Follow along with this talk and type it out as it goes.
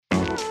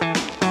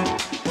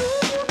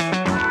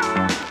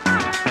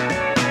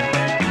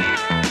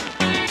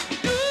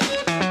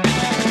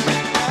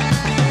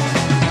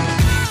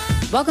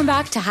Welcome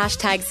back to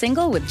Hashtag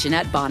Single with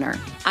Jeanette Bonner.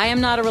 I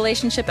am not a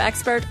relationship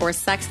expert or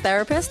sex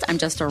therapist. I'm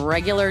just a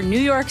regular New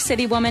York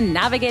City woman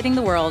navigating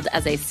the world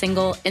as a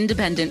single,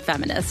 independent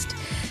feminist.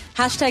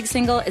 Hashtag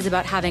Single is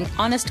about having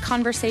honest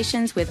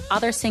conversations with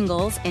other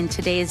singles in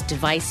today's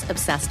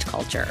device-obsessed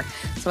culture.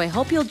 So I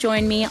hope you'll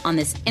join me on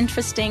this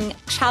interesting,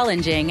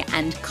 challenging,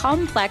 and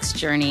complex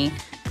journey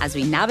as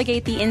we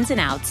navigate the ins and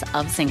outs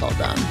of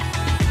singledom.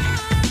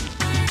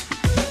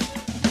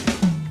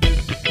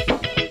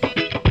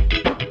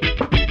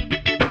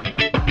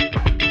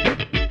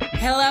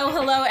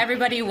 Hello,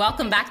 everybody.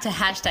 Welcome back to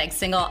Hashtag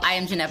Single. I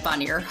am Jeanette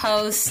Bonner, your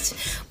host.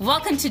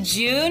 Welcome to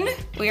June.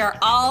 We are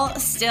all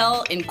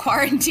still in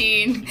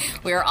quarantine.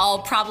 We are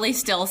all probably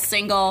still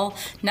single.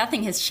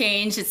 Nothing has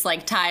changed. It's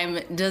like time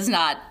does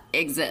not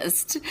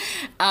exist.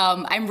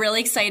 I'm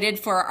really excited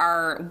for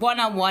our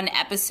one-on-one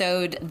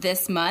episode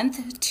this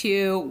month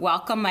to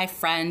welcome my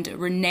friend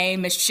Renee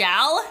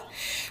Michelle.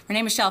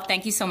 Renee Michelle,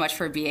 thank you so much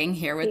for being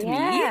here with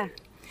me.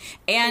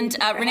 And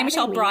Renee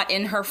Michelle brought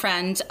in her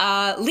friend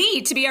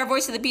Lee to be our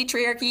voice of the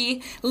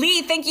patriarchy.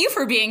 Lee, thank you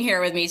for being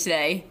here with me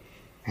today.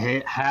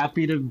 Hey,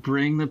 happy to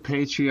bring the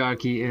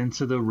patriarchy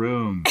into the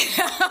room.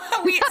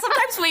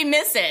 Sometimes we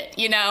miss it,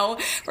 you know?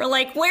 We're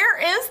like, where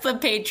is the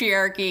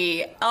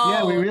patriarchy? Oh.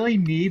 Yeah, we really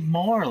need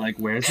more. Like,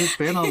 where's it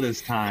been all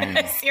this time?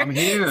 I'm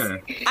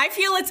here. I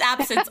feel its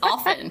absence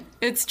often.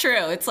 It's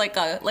true. It's like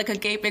a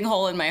gaping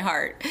hole in my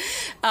heart.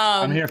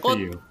 I'm here for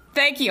you.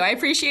 Thank you. I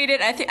appreciate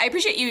it. I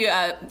appreciate you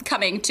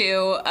coming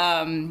too.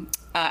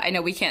 I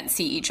know we can't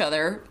see each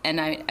other, and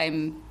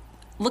I'm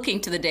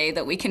looking to the day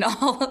that we can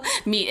all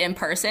meet in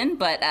person,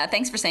 but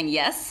thanks for saying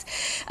yes.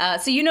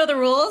 So you know the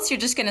rules.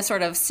 You're just going to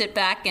sort of sit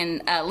back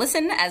and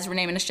listen as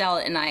Renee Michelle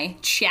and I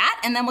chat,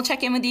 and then we'll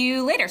check in with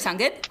you later. Sound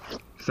good?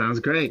 Sounds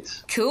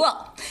great. Cool.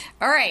 All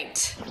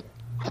right.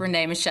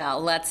 Renee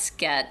Michelle, let's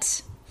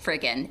get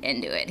friggin'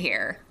 into it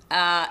here.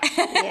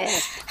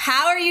 Yes.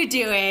 How are you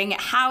doing?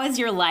 How is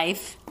your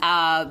life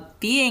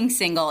being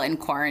single in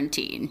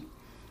quarantine?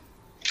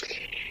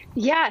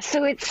 Yeah,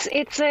 so it's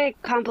a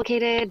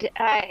complicated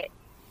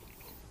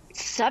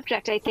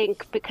subject, I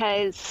think,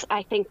 because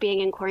I think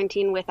being in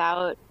quarantine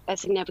without a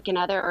significant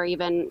other or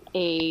even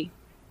a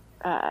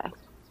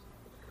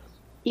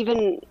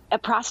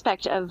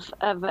prospect of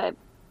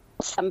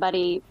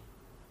somebody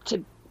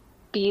to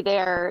be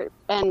there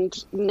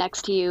and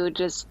next to you,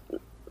 just,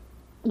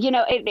 you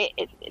know,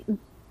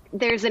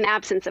 there's an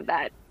absence of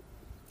that.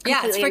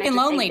 Yeah, it's freaking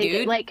lonely,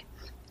 dude.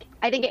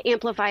 I think it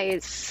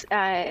amplifies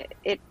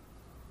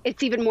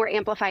it's even more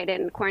amplified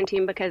in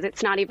quarantine because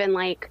it's not even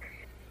like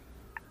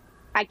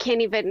I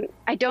don't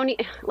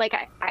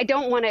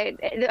want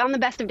to, on the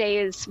best of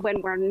days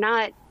when we're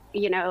not,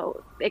 you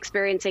know,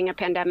 experiencing a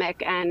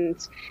pandemic and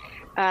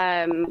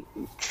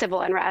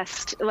civil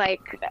unrest,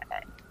 like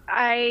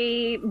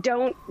I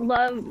don't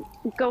love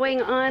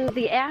going on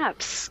the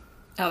apps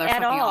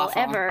at all,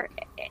 awful. Ever.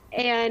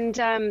 And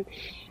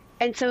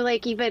so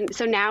like, even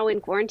so now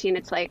in quarantine,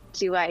 it's like,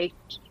 do I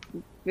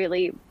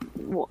really,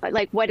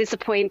 like, what is the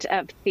point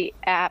of the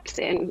apps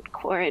in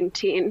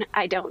quarantine?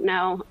 I don't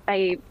know.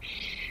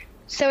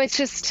 So it's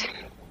just,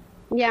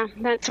 yeah,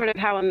 that's sort of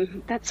how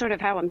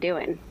I'm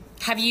doing.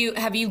 Have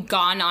you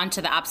gone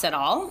onto the apps at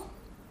all?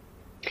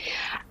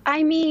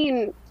 I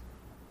mean,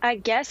 I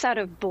guess out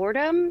of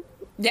boredom.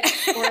 Yeah.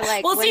 Or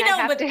like, well, see,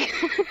 no, but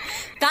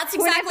that's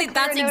exactly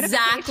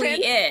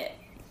it.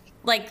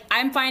 Like,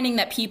 I'm finding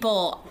that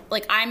people,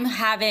 like, I'm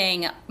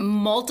having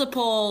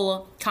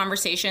multiple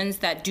conversations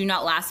that do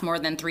not last more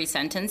than 3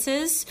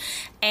 sentences.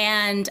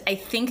 And I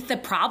think the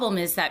problem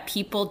is that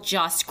people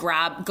just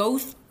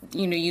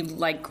you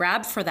like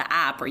grab for the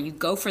app, or you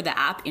go for the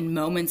app in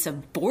moments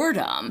of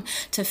boredom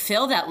to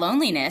fill that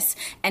loneliness.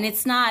 And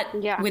it's not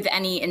with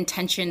any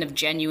intention of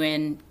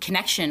genuine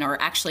connection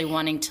or actually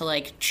wanting to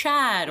like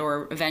chat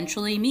or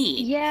eventually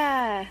meet.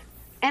 Yeah.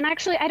 And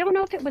actually, I don't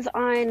know if it was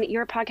on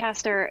your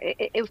podcast or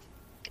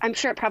I'm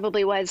sure it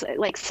probably was,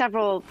 like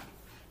several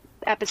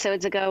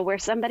episodes ago, where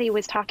somebody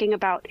was talking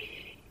about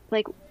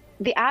like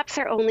the apps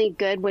are only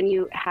good when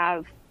you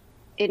have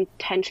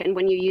intention,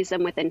 when you use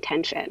them with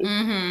intention.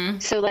 Mm-hmm.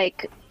 So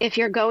like if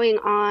you're going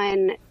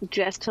on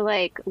just to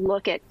like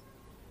look at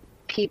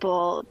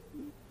people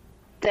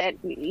that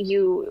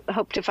you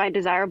hope to find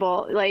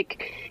desirable,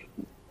 like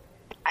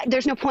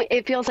there's no point.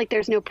 It feels like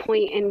there's no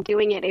point in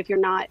doing it if you're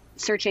not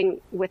searching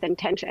with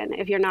intention,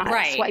 if you're not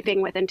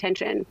swiping with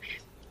intention.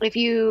 If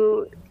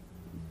you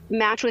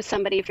match with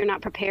somebody, if you're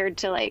not prepared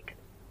to like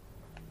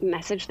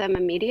message them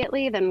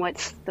immediately, then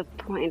what's the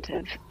point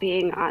of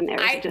being on there?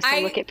 Is it just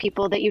to look at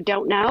people that you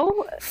don't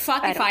know?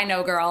 Fuck if I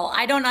know, girl.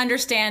 I don't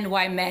understand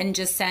why men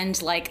just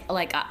send like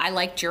I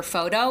liked your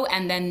photo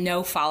and then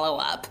no follow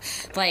up.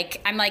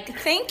 Like, I'm like,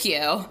 thank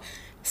you.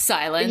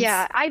 Silence.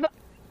 Yeah,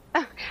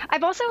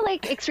 I've also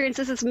like experienced,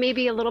 this is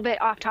maybe a little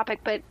bit off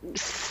topic, but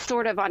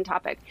sort of on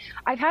topic.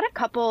 I've had a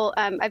couple,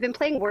 I've been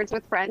playing Words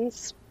with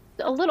Friends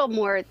a little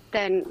more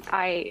than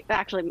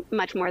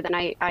much more than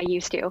I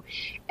used to.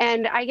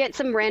 And I get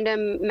some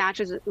random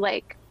matches,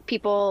 like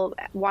people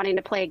wanting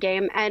to play a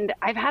game. And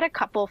I've had a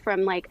couple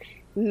from like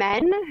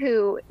men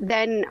who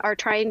then are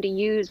trying to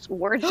use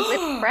Words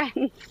with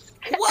Friends.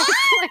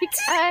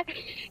 What?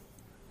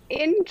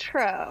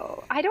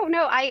 Intro. I don't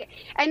know.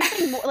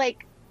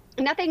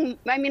 Nothing,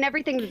 I mean,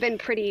 everything's been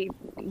pretty,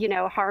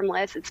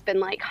 harmless. It's been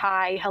like,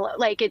 hi, hello,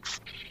 like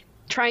it's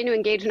trying to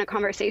engage in a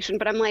conversation,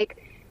 but I'm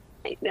like,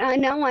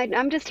 no,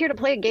 I'm just here to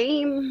play a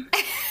game.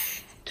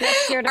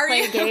 Just here to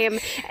play a game.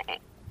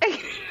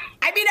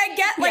 I mean, I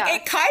get, like,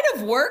 it kind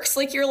of works.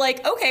 Like, you're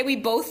like, okay, we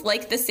both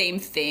like the same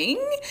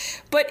thing.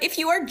 But if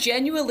you are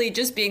genuinely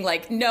just being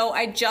like, no,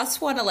 I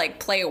just want to, like,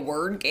 play a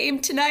word game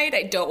tonight.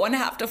 I don't want to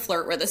have to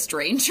flirt with a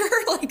stranger.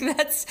 Like,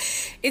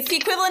 it's the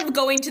equivalent of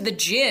going to the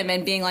gym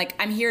and being like,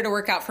 I'm here to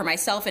work out for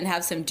myself and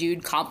have some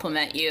dude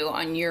compliment you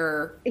on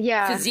your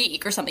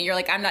physique or something. You're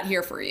like, I'm not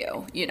here for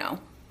you,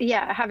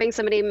 Yeah, having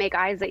somebody make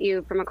eyes at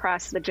you from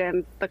across the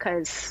gym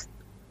because,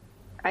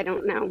 I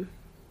don't know.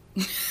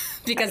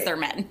 Because they're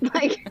men.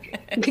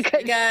 Because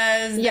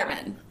they're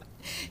men.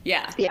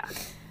 Yeah. Yeah.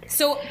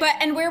 So,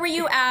 and where were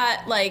you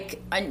at,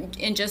 like,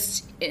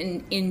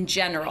 in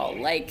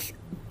general, like,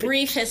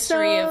 brief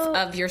history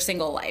of your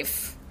single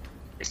life?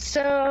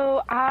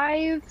 So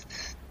I've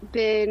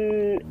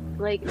been,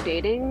 like,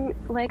 dating,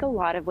 like, a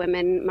lot of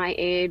women my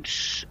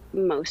age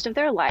most of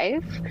their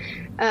life.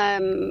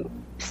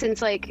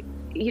 Since, like,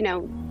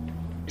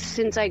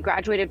 since I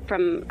graduated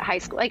from high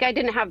school. Like, I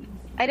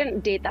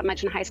didn't date that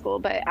much in high school,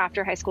 but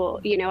after high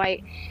school,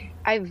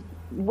 I've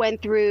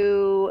went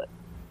through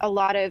a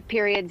lot of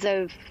periods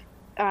of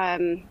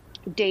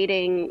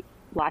dating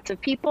lots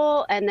of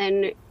people, and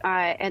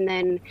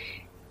then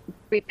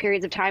brief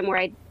periods of time where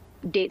I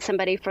date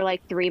somebody for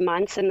like 3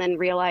 months and then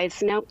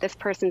realize, nope, this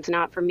person's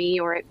not for me,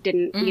 or it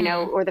didn't,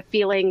 or the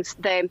feelings,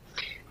 the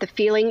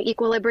feeling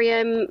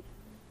equilibrium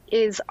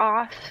is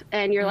off,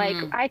 and you're like,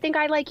 I think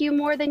I like you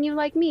more than you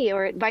like me,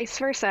 or vice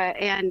versa,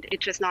 and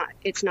it's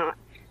not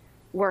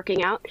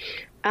working out.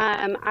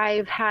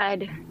 I've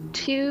had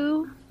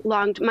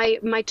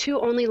my two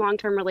only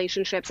long-term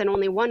relationships, and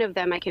only one of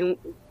them I can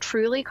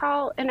truly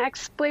call an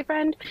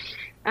ex-boyfriend,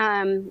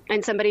 and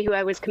somebody who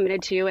I was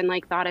committed to and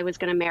like thought I was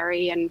going to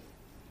marry and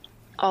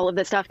all of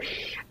this stuff.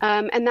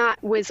 And that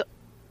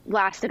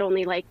lasted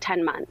only like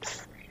 10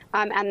 months.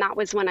 And that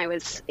was when I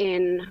was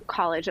in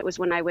college. It was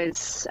when I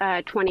was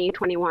 20,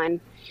 21.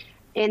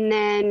 And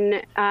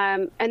then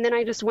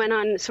I just went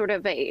on sort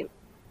of I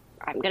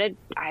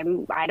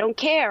don't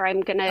care.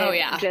 I'm going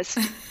to just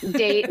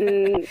date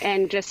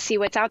and just see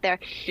what's out there.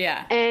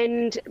 Yeah.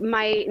 And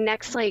my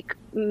next like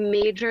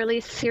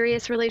majorly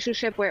serious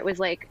relationship, where it was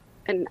like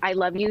an I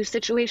love you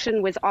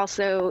situation, was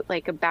also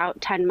like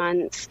about 10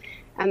 months.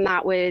 And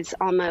that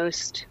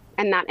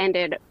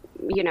ended,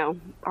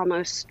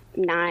 almost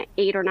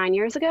 8 or 9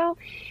 years ago.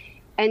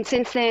 And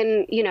since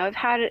then, I've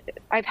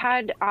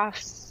had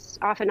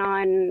off and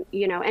on,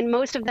 and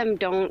most of them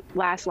don't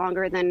last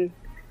longer than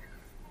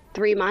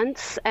 3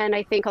 months. And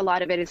I think a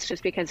lot of it is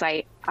just because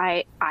I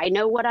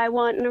know what I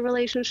want in a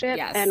relationship,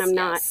 and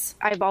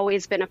I've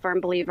always been a firm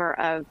believer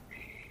of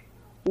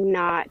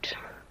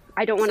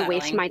I don't want to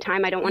waste my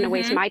time. I don't want to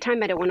waste my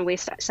time. I don't want to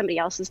waste somebody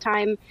else's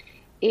time.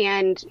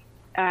 And,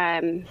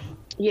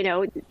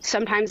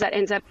 sometimes that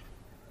ends up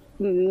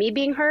me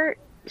being hurt.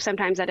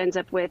 Sometimes that ends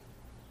up with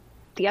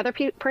the other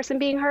person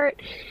being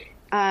hurt.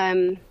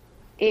 And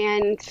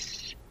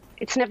it's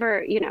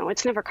never,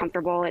 it's never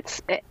comfortable.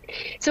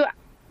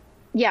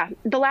 Yeah,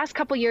 the last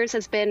couple years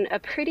has been a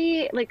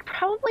pretty, like,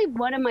 probably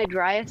one of my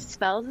driest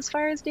spells as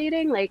far as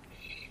dating. Like,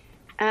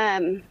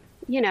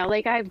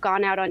 like I've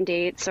gone out on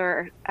dates,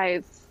 or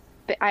I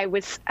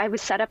was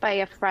set up by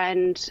a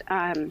friend,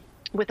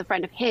 with a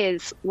friend of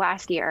his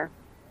last year.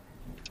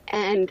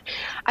 And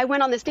I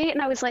went on this date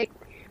and I was like,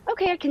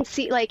 okay, I can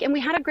see, like, and we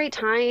had a great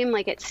time,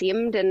 like it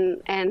seemed,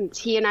 and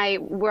he and I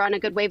were on a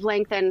good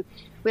wavelength, and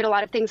we had a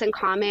lot of things in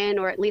common,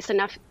 or at least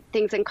enough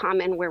things in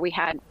common where we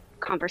had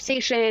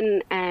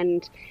conversation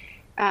and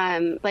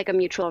like a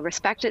mutual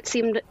respect, it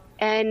seemed.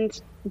 And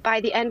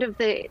by the end of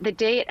the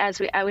date,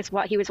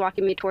 he was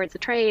walking me towards the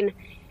train,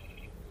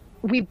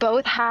 we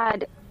both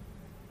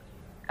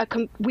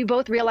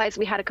realized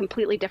we had a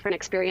completely different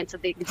experience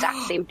of the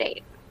exact same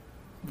date.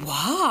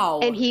 Wow.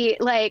 And he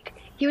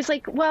was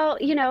like, well,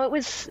 it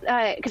was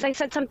because I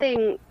said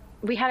something.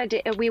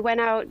 We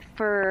went out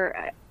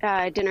for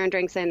dinner and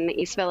drinks in the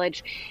East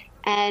Village,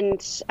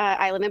 and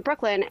I live in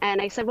Brooklyn. And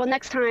I said, well,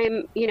 next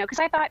time, because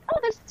I thought,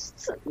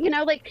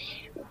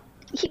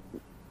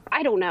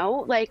 I don't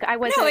know, like I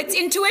wasn't. No, it's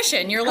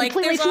intuition. You're like,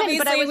 there's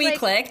obviously we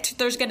clicked.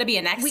 There's going to be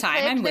a next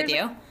time. I'm with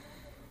you.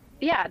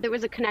 Yeah, there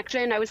was a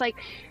connection. I was like,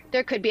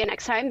 there could be a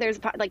next time. There's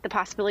like the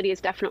possibility is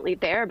definitely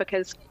there,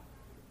 because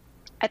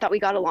I thought we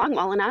got along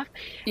well enough.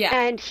 Yeah.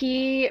 And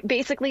he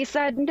basically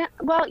said, no,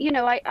 well,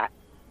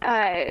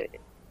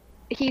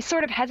 he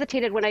sort of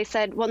hesitated when I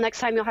said, well,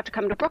 next time you'll have to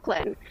come to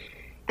Brooklyn.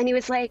 And he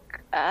was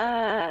like,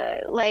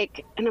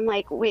 and I'm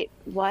like, wait,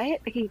 what?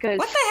 He goes,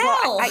 what the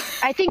hell? Well,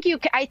 I think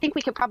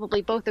we could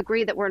probably both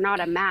agree that we're not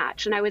a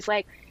match. And I was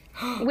like,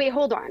 wait,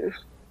 hold on.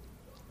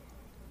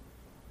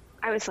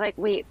 I was like,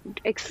 wait,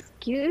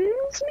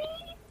 excuse me?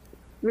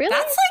 Really?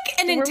 That's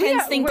like an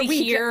intense thing to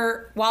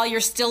hear while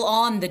you're still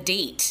on the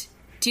date.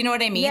 Do you know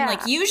what I mean? Yeah.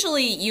 Like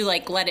usually you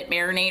like let it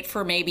marinate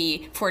for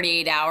maybe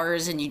 48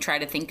 hours and you try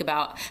to think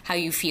about how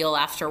you feel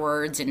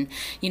afterwards. And,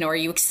 you know, are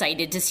you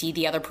excited to see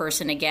the other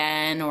person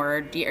again?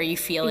 Or are you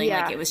feeling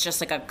like it was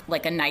just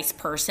like a nice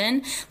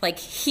person? Like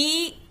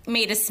he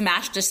made a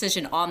smash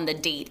decision on the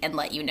date and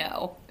let you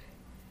know.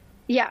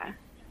 Yeah.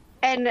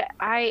 And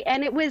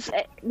it was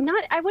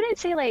not, I wouldn't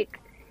say like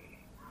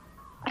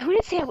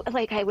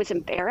I was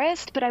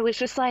embarrassed, but I was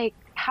just like,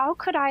 how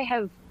could I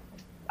have,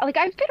 like,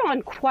 I've been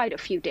on quite a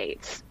few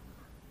dates.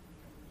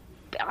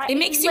 It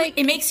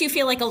makes you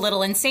feel like a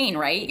little insane,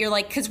 right? You're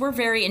like, because we're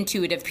very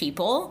intuitive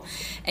people,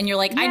 and you're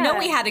like, I know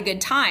we had a good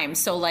time,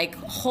 so like,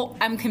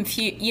 I'm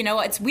confused. You know,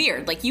 it's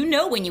weird. Like, you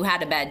know when you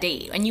had a bad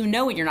date, and you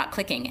know when you're not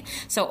clicking.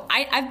 So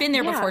I've been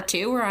there before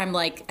too, where I'm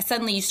like,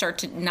 suddenly you start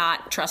to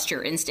not trust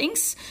your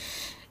instincts.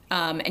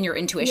 And your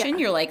intuition,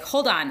 you're like,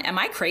 hold on, am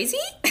I crazy?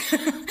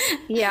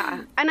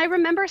 Yeah. And I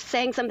remember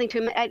saying something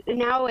to him.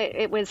 Now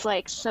it was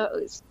like,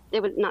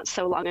 it was not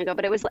so long ago,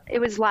 but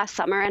it was last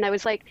summer. And I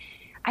was like,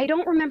 I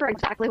don't remember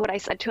exactly what I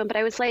said to him, but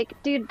I was like,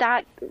 dude,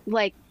 that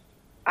like,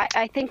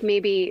 I think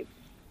maybe,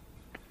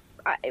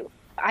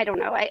 I don't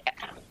know.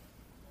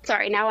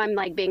 Sorry, now I'm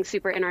like being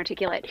super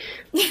inarticulate,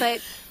 but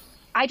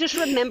I just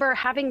remember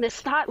having this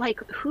thought,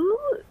 like,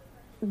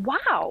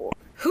 wow.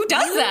 Who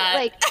does that?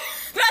 Like,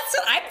 that's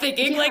what I'm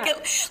thinking. Yeah.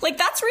 Like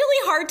that's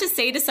really hard to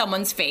say to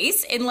someone's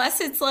face unless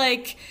it's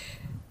like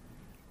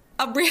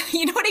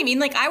you know what I mean?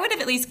 Like I would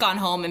have at least gone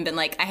home and been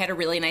like, I had a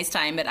really nice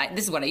time, but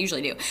this is what I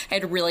usually do. I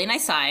had a really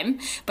nice time,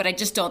 but I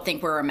just don't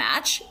think we're a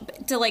match.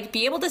 To like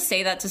be able to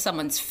say that to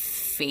someone's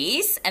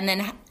face and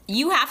then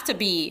you have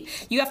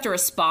to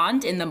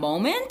respond in the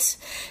moment.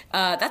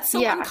 That's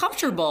so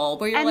uncomfortable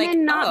where you're and like,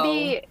 then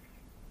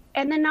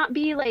not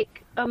be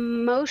like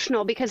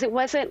emotional, because it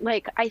wasn't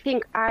like, I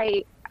think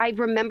I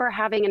remember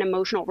having an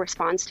emotional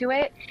response to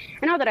it.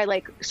 And not that I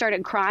like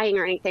started crying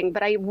or anything,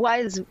 but I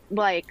was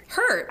like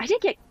hurt. I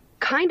did get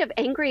kind of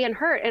angry and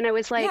hurt. And I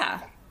was like,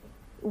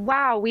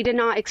 wow, we did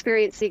not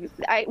experience we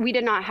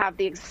did not have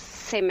the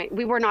same,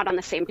 we were not on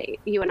the same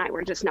date. You and I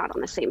were just not on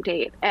the same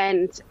date.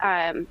 And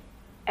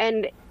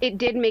it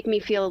did make me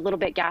feel a little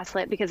bit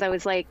gaslit, because I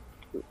was like,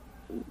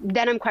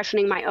 then I'm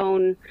questioning my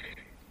own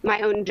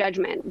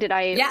judgment. Did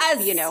I,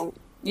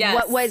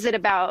 what was it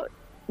about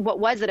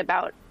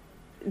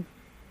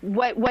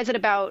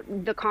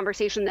the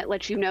conversation that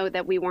lets you know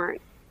that we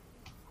weren't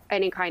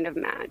any kind of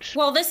match?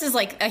 Well, this is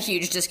like a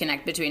huge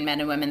disconnect between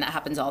men and women that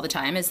happens all the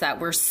time, is that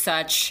we're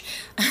such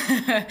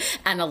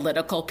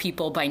analytical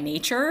people by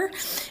nature.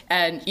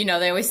 And, you know,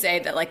 they always say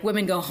that like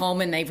women go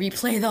home and they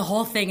replay the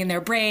whole thing in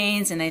their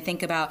brains and they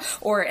think about,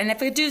 and if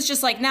a dude's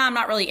just like, nah, I'm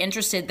not really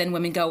interested, then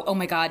women go, oh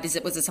my God,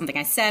 was it something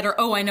I said? Or,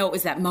 oh, I know it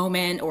was that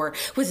moment. Or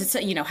was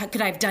it, how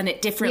could I have done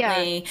it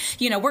differently? Yeah.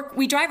 You know,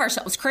 we drive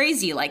ourselves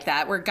crazy like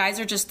that, where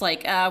guys are just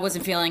like, I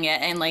wasn't feeling it,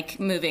 and like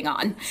moving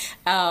on.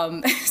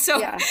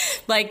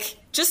 Like,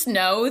 just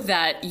know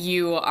that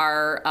you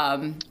are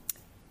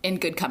in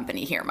good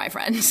company here, my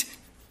friend.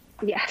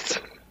 Yes.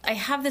 I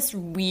have this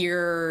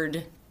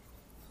weird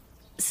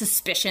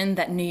suspicion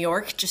that New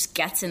York just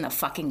gets in the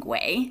fucking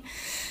way.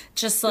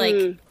 Just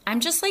like,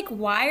 I'm just like,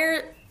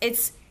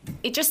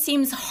 it just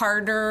seems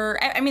harder.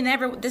 I mean,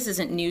 this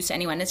isn't news to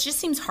anyone. It just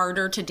seems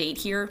harder to date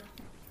here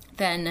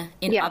than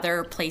in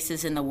other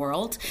places in the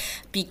world,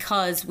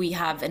 because we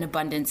have an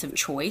abundance of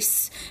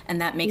choice,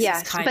 and that makes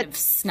us kind of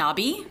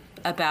snobby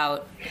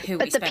about who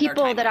we spend our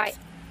time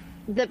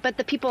with. But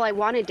the people I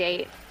want to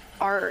date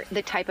are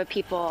the type of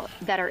people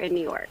that are in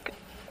New York.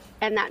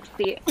 And that's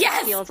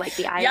feels like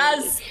the irony.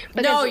 Yes.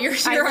 No,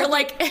 you're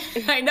like,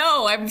 I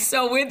know, I'm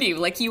so with you.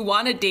 Like, you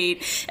want to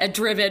date a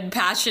driven,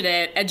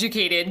 passionate,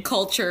 educated,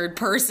 cultured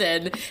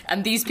person,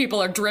 and these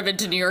people are driven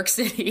to New York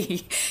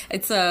City.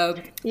 It's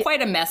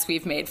quite a mess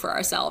we've made for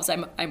ourselves.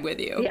 I'm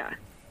with you. Yeah.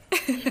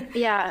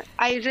 Yeah.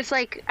 I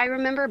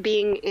remember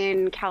being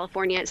in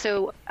California.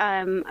 So,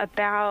 in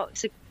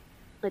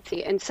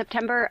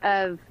September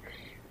of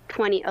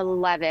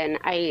 2011,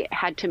 I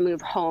had to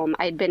move home.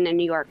 I'd been in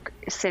New York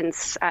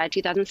since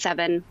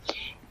 2007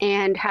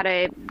 and had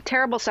a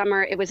terrible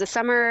summer. It was a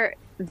summer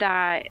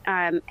that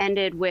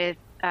ended with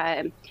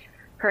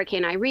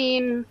Hurricane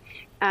Irene.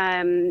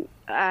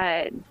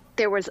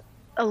 There was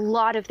a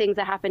lot of things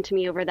that happened to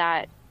me over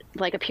that,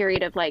 like a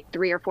period of like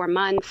 3 or 4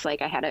 months.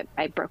 Like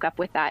I broke up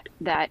with that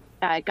guy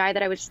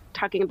that I was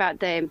talking about,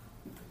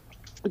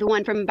 the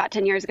one from about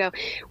 10 years ago.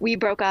 We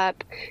broke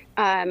up.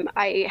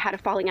 I had a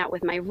falling out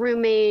with my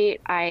roommate.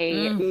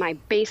 My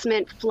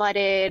basement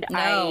flooded. No.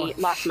 I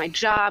lost my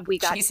job. We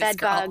got bed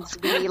bugs.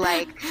 We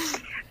like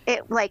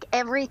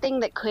everything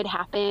that could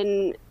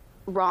happen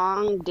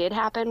wrong did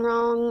happen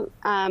wrong.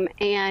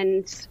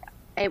 And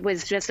it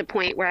was just a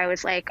point where I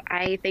was like,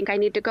 I think I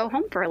need to go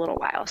home for a little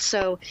while.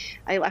 So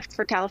I left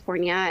for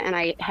California, and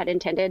I had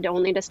intended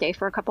only to stay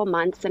for a couple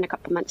months, and a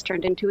couple months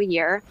turned into a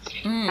year.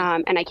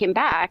 And I came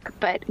back.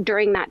 But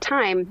during that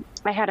time,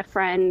 I had a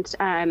friend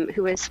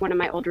who was one of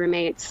my old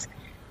roommates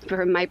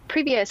from my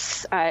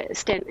previous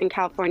stint in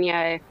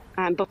California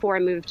before I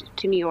moved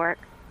to New York.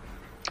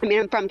 I mean,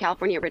 I'm from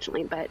California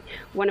originally, but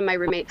one of my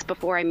roommates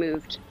before I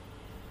moved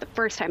the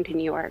first time to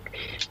New York,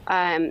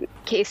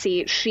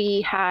 Casey,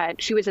 she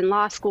was in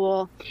law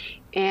school,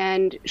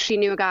 and she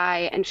knew a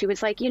guy, and she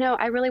was like,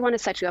 I really want to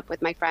set you up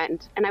with my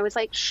friend. And I was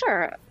like,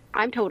 sure,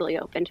 I'm totally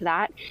open to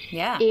that.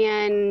 Yeah.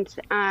 And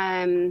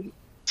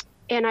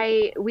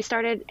we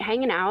started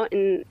hanging out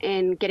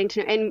and getting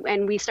to know,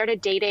 and we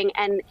started dating,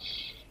 and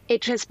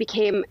it just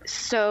became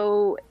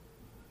so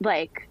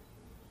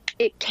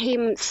it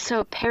came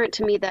so apparent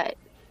to me that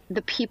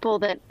the people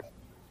that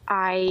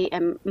I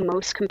am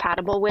most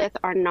compatible with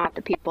are not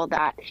the people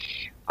that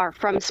are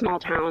from small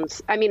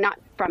towns. I mean, not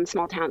from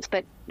small towns,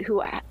 but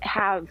who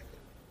are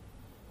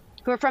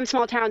from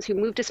small towns, who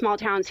move to small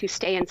towns, who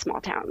stay in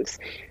small towns.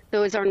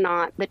 Those are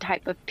not the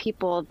type of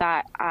people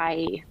that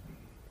I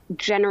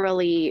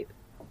generally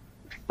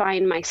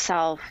find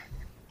myself,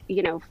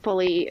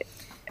 fully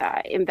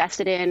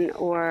invested in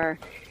or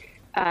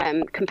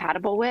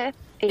compatible with.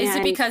 Is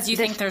it because you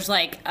think there's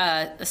like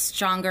a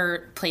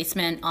stronger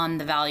placement on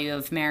the value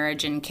of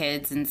marriage and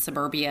kids and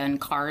suburbia and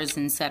cars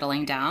and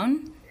settling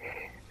down?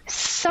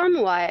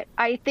 Somewhat.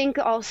 I think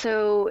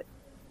also,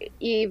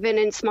 even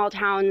in small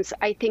towns,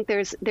 I think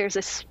there's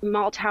a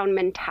small town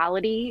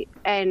mentality,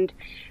 and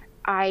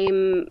I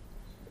don't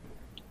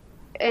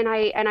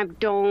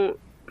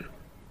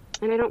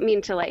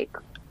mean to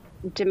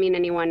demean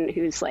anyone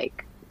who's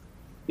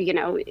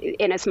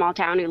in a small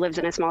town, who lives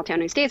in a small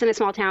town, who stays in a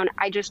small town.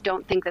 I just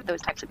don't think that those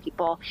types of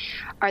people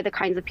are the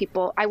kinds of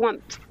people. I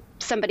want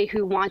somebody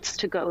who wants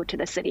to go to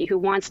the city, who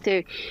wants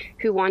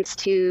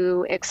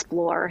to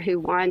explore, who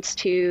wants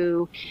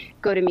to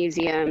go to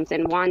museums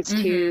and wants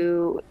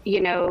to,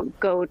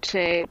 go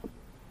to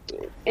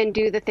and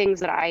do the things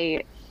that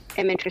I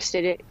am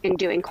interested in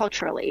doing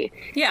culturally.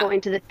 Yeah. Go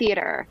into the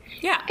theater.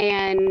 Yeah.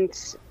 And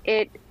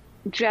it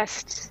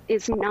just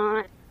is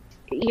not,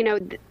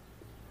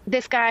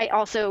 this guy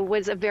also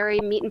was a very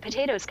meat and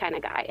potatoes kind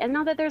of guy. And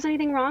not that there's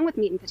anything wrong with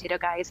meat and potato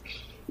guys.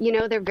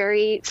 They're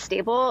very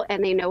stable,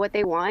 and they know what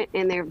they want,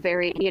 and they're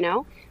very,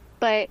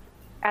 but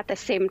at the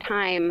same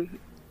time,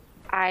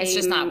 it's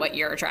just not what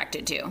you're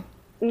attracted to.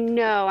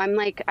 No, I'm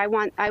like, I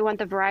want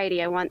the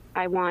variety. I want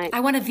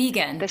a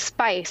vegan. The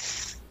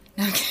spice.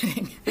 I'm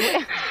kidding.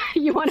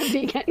 You want a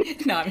vegan?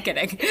 No, I'm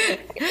kidding.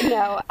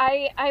 No,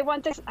 I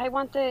want this. I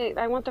want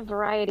the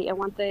variety. I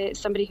want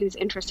somebody who's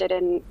interested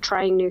in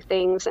trying new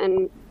things,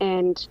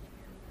 and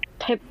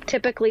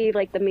typically,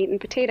 like, the meat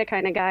and potato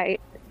kind of guy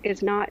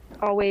is not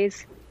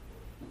always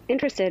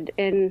interested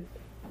in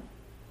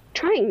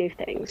trying new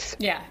things.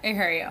 Yeah, I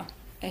hear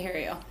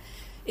you.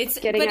 It's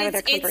getting out of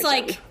their comfort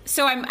zone.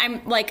 So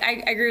I'm like,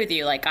 I agree with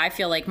you. Like, I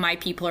feel like my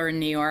people are in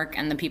New York,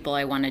 and the people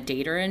I want to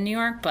date are in New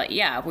York. But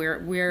yeah,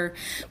 we're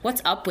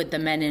what's up with the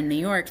men in New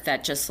York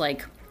that just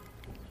like,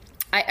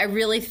 I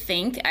really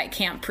think, I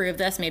can't prove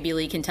this, maybe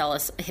Lee can tell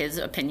us his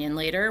opinion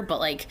later, but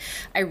like,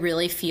 I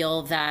really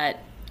feel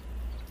that,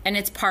 and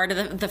it's part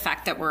of the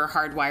fact that we're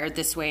hardwired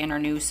this way in our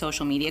new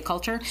social media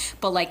culture,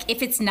 but like,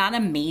 if it's not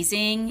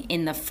amazing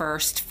in the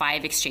first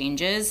 5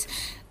 exchanges,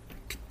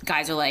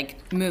 guys are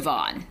like, move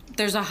on.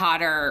 There's a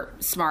hotter,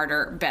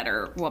 smarter,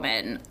 better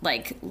woman,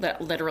 like,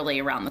 literally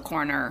around the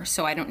corner,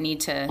 so I don't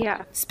need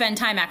to spend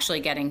time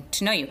actually getting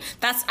to know you.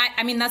 That's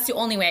the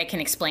only way I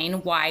can explain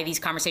why these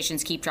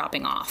conversations keep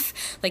dropping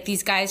off. Like,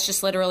 these guys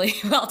just literally,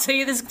 I'll tell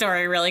you this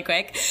story really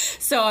quick.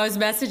 So I was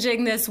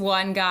messaging this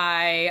one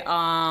guy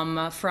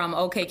from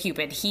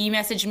OkCupid. He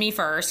messaged me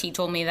first. He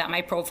told me that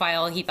my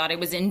profile, he thought it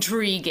was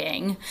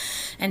intriguing,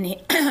 and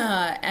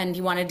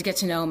he wanted to get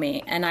to know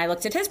me. And I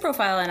looked at his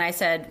profile, and I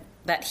said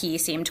that he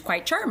seemed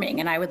quite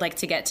charming, and I would like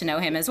to get to know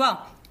him as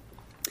well.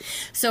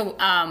 So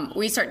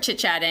we start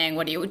chit-chatting.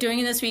 What are you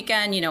doing this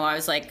weekend? I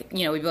was like,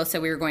 we both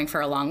said we were going for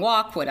a long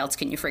walk. What else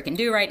can you freaking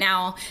do right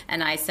now?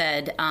 And I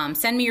said,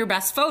 send me your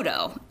best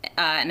photo.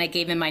 And I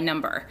gave him my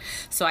number.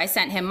 So I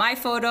sent him my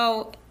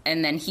photo,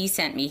 and then he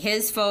sent me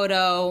his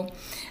photo.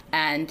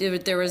 And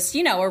there was,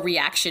 a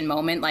reaction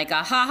moment, like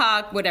a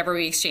haha, whatever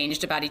we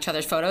exchanged about each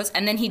other's photos.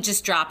 And then he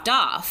just dropped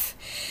off.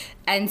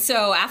 And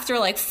so after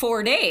like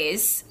 4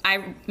 days,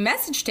 I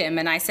messaged him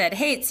and I said,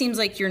 hey, it seems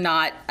like you're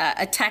not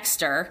a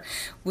texter.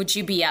 Would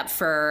you be up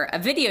for a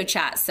video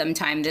chat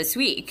sometime this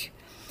week?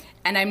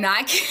 And I'm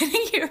not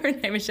kidding you,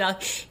 Renee Michelle.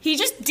 He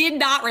just did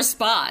not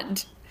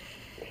respond.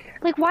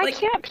 Like, why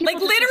can't people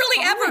literally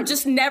ever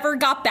just never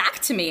got back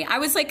to me. I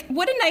was like,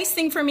 what a nice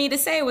thing for me to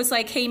say. It was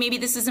like, hey, maybe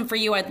this isn't for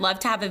you. I'd love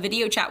to have a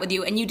video chat with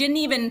you. And you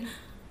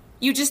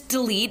just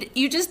deleted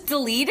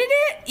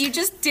it. You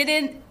just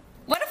didn't.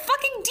 What a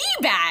fucking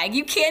D-bag.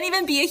 You can't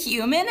even be a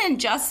human and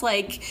just,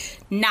 like,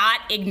 not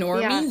ignore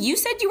me. You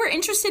said you were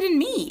interested in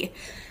me.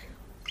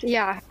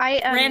 Yeah,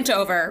 rant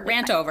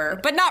over,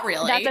 but not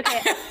really. That's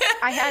okay.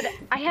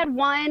 I had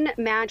one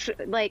match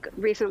like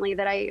recently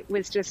that I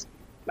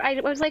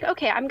was like,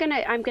 okay, I'm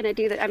gonna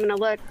do that. I'm gonna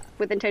look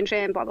with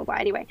intention, blah blah blah.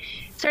 Anyway,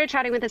 started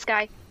chatting with this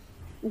guy.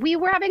 We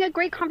were having a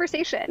great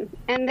conversation,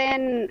 and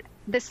then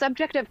the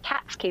subject of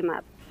cats came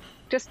up.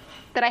 Just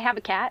that I have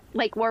a cat,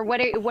 like, or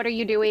what are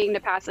you doing to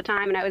pass the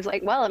time? And I was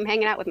like, well, I'm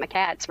hanging out with my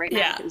cats right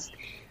now, because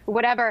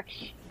whatever.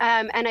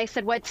 And I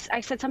said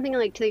something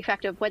like to the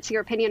effect of, what's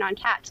your opinion on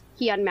cats?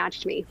 He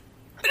unmatched me.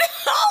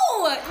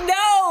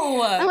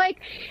 No. I'm like,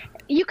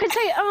 you could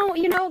say, oh,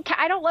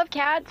 I don't love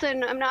cats,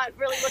 and I'm not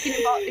really looking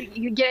involved.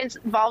 You get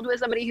involved with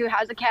somebody who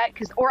has a cat,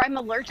 or I'm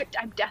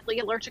deathly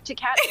allergic to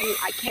cats, and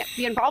I can't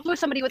be involved with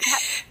somebody with a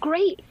cat.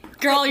 Great.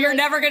 Girl, you're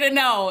never going to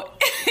know.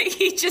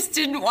 He just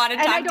didn't want to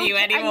talk to you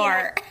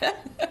anymore.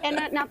 And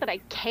not that I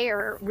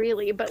care,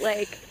 really, but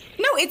like...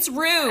 No, it's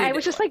rude. I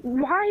was just like,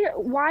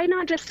 why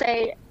not just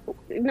say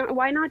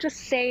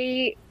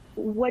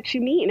what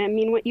you mean? I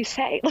mean what you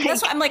say. Like,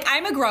 that's what I'm like.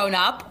 I'm a grown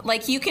up.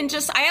 Like, you can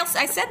just. I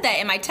said that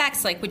in my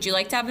text. Like, would you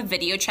like to have a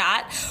video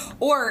chat?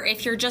 Or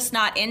if you're just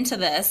not into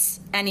this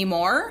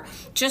anymore,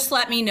 just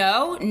let me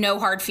know. No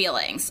hard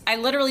feelings. I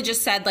literally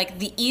just said like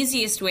the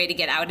easiest way to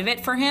get out of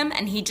it for him,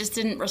 and he just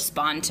didn't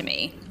respond to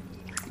me.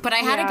 But I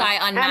had a guy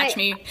unmatch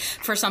me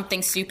for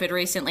something stupid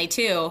recently,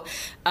 too.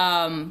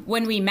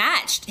 When we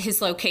matched,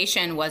 his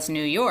location was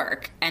New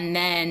York. And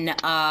then,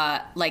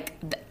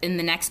 in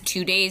the next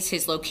 2 days,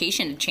 his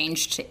location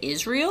changed to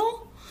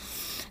Israel.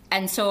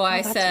 And so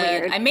I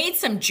said, weird. I made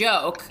some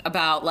joke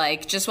about,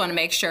 like, just want to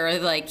make sure,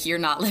 like, you're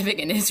not living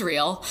in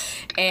Israel.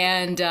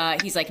 And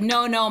he's like,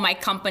 no, my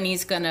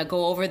company's going to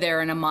go over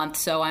there in a month.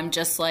 So I'm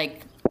just,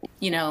 like,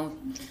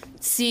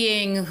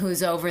 seeing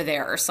who's over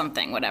there or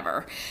something,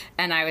 whatever.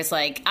 And I was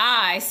like,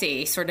 I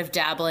see, sort of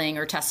dabbling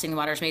or testing the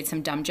waters, made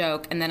some dumb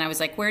joke. And then I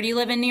was like, where do you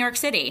live in New York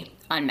City?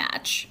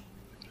 Unmatch.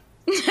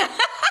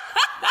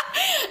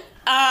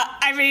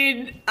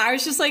 I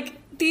was just like,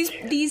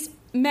 these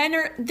men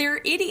they're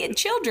idiot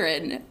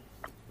children.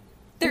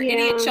 They're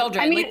idiot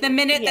children. I mean, like, the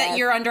minute that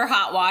you're under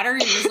hot water,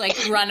 you just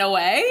like run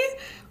away.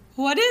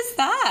 What is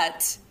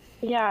that?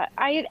 Yeah,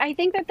 I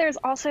think that there's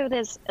also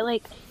this,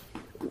 like,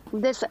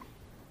 this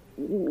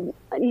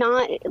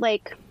not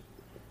like,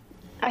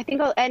 I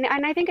think, and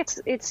I think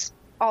it's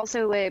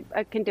also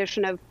a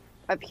condition of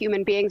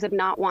human beings of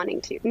not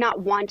wanting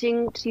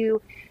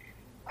to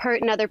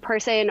hurt another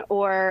person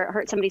or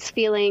hurt somebody's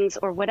feelings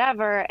or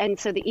whatever. And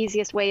so the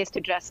easiest way is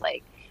to just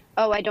like,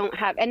 oh, I don't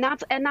have, and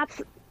that's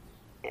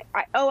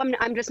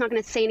I'm just not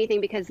going to say anything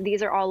because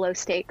these are all low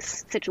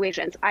stakes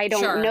situations. I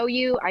don't know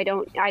you. We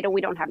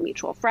don't have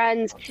mutual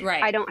friends.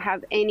 Right. I don't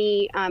have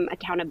any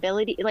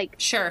accountability. Like,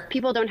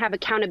 people don't have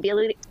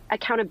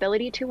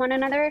accountability to one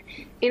another.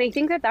 And I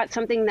think that that's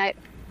something that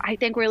I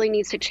think really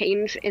needs to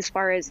change as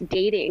far as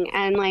dating.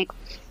 And like,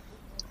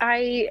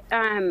 I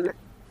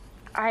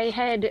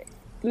had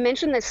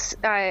mentioned this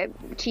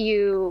to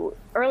you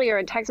earlier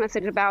in text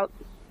message about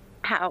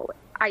how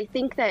I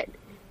think that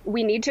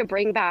we need to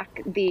bring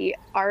back the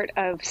art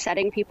of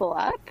setting people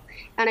up.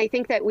 And I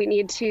think that we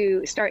need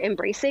to start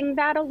embracing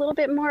that a little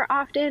bit more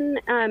often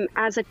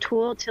as a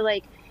tool to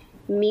like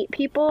meet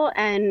people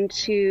and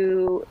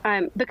to,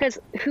 because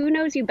who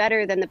knows you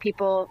better than the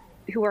people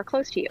who are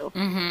close to you.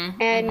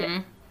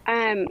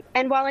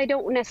 And while I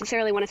don't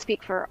necessarily want to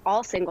speak for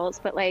all singles,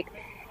 but like,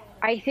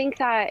 I think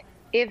that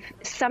if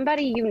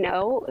somebody,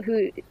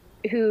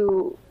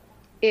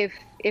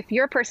 if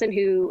you're a person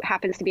who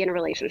happens to be in a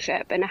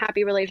relationship, in a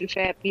happy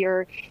relationship,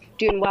 you're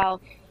doing well,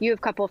 you have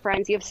a couple of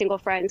friends, you have single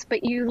friends,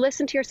 but you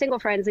listen to your single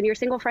friends and your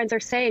single friends are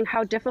saying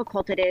how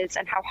difficult it is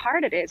and how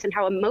hard it is and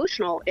how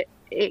emotional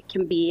it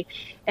can be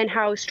and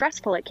how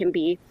stressful it can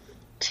be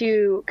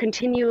to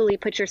continually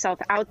put yourself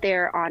out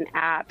there on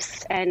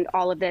apps and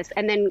all of this.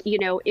 And then,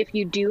 if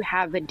you do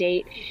have a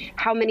date,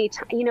 how many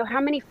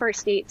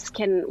first dates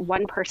can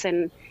one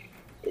person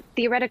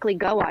theoretically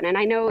go on? And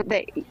I know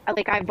that,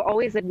 like, I've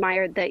always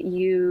admired that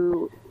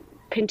you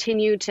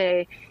continue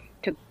to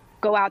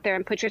go out there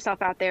and put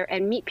yourself out there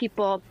and meet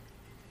people.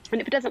 And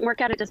if it doesn't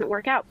work out, it doesn't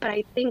work out. But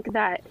I think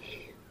that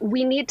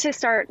we need to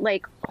start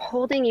like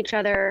holding each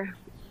other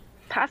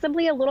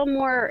possibly a little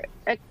more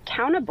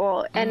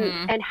accountable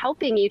and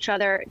helping each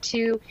other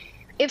to,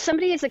 if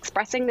somebody is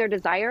expressing their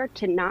desire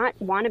to not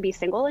want to be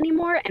single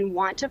anymore and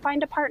want to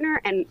find a partner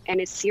and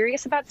is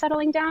serious about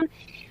settling down,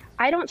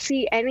 I don't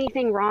see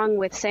anything wrong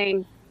with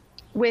saying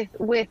with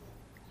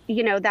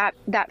that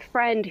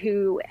friend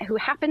who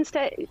happens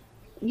to,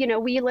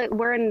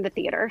 we're in the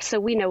theater, so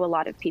we know a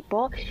lot of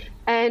people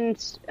and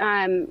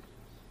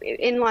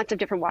in lots of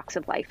different walks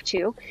of life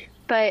too.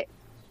 But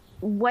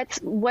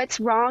what's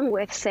wrong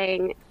with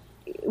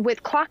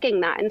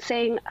clocking that and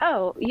saying,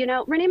 oh,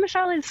 Renee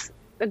Michelle is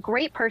a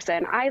great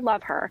person. I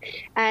love her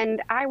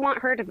and I want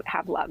her to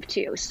have love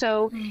too.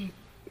 So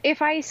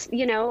if I'm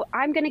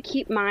going to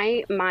keep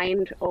my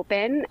mind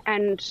open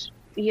and,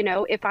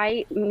 if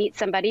I meet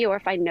somebody or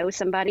if I know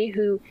somebody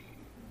who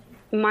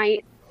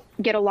might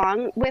get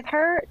along with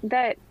her,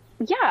 that,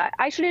 yeah,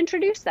 I should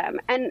introduce them.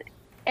 And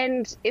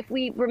and if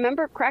we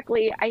remember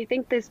correctly, I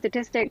think the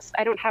statistics,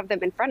 I don't have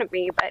them in front of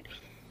me, but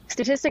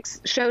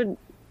statistics showed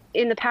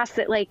in the past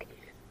that like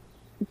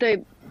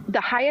the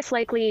highest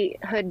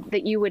likelihood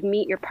that you would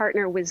meet your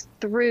partner was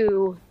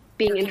through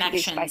being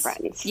introduced by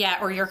friends. Yeah,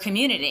 or your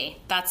community.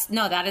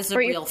 That is a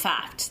real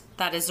fact.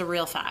 That is a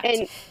real fact.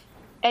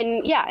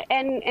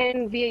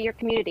 And via your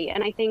community.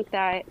 And I think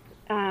that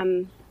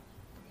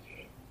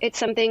it's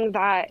something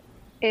that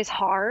is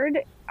hard.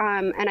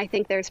 And I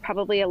think there's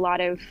probably a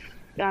lot of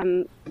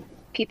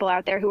people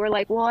out there who are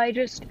like, well, I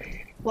just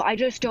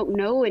don't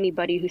know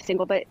anybody who's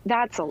single. But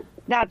that's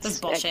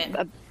bullshit.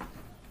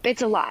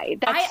 It's a lie.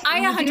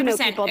 I 100% do know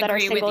people that are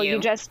single. With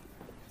you.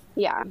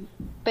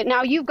 But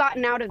now you've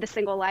gotten out of the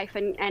single life,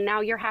 and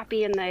now you're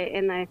happy in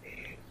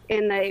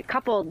the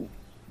coupled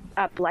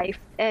up life,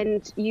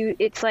 and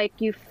it's like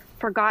you've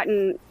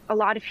forgotten. A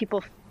lot of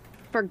people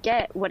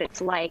forget what it's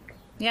like.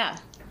 Yeah,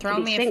 throw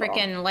me single. A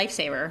freaking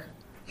lifesaver.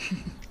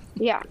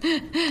 Yeah,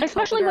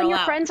 especially when your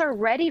friends are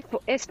ready.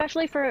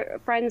 Especially for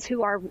friends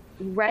who are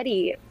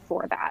ready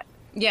for that.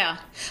 Yeah,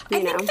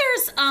 I think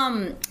there's.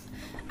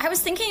 I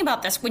was thinking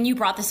about this when you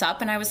brought this up,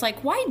 and I was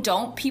like, why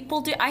don't people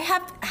do? I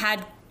have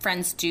had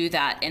friends do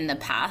that in the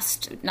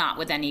past, not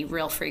with any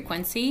real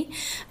frequency.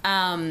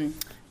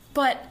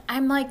 But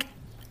I'm like,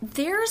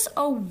 there's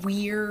a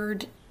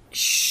weird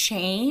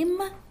shame.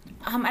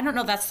 I don't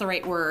know if that's the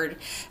right word,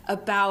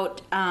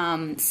 about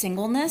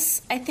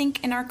singleness, I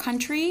think, in our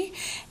country.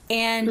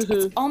 And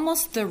it's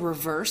almost the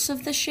reverse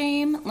of the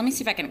shame. Let me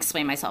see if I can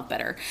explain myself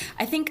better.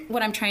 I think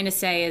what I'm trying to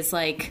say is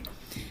like,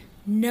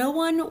 no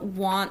one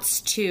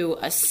wants to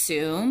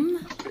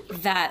assume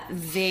that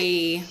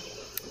they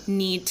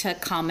need to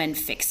come and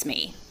fix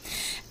me.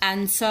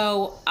 And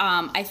so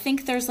I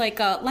think there's like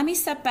let me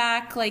step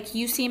back. Like,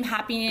 you seem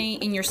happy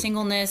in your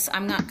singleness.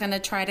 I'm not going to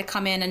try to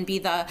come in and be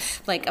the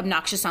like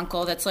obnoxious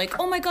uncle that's like,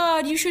 oh my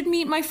God, you should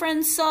meet my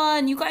friend's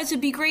son. You guys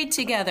would be great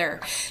together.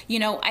 You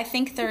know, I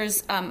think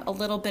there's a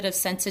little bit of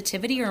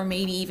sensitivity or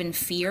maybe even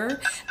fear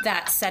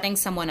that setting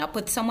someone up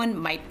with someone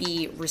might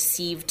be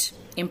received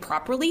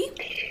improperly.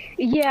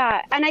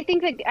 Yeah. And I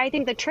think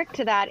the trick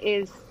to that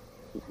is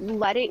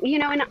letting,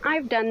 and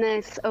I've done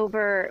this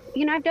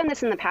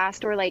in the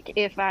past, or like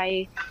if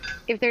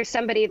there's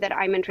somebody that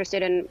I'm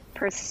interested in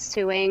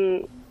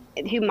pursuing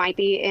who might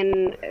be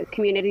in a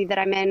community that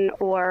I'm in,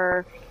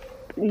 or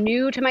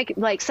new to my,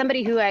 like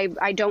somebody who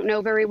I don't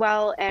know very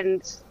well,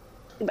 and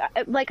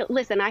like,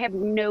 listen, I have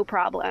no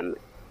problem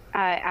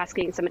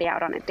asking somebody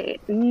out on a date,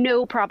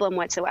 no problem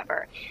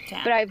whatsoever.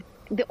 Yeah. But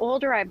the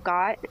older I've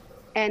got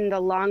and the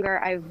longer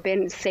I've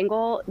been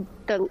single,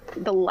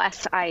 the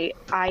less I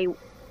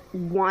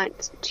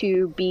want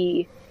to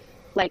be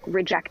like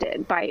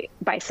rejected by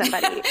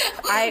somebody.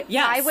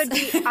 I would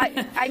be,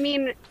 I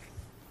mean,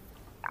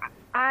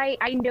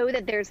 I know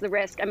that there's the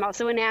risk. I'm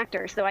also an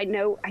actor, so I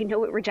know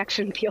what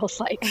rejection feels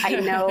like.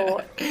 I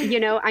know,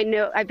 I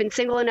know I've been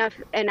single enough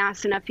and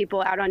asked enough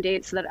people out on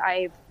dates that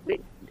I've,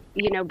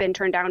 been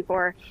turned down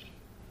for,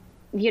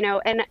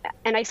 and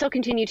I still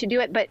continue to do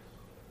it, but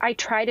I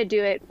try to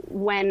do it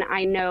when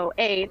I know,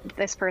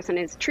 this person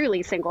is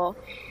truly single.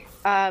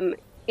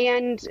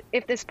 And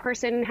if this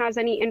person has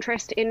any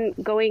interest in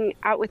going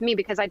out with me,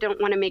 because I don't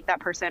want to make that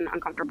person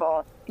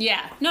uncomfortable.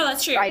 Yeah, no,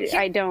 that's true.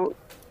 I don't.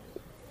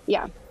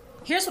 Yeah.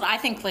 Here's what I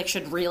think like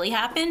should really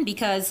happen,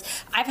 because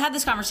I've had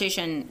this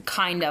conversation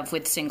kind of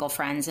with single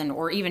friends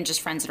or even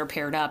just friends that are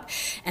paired up,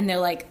 and they're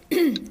like,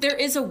 there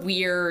is a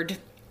weird,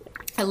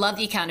 I love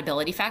the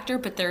accountability factor,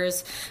 but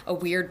there's a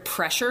weird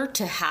pressure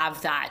to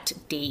have that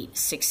date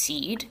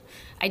succeed.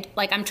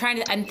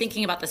 I'm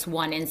thinking about this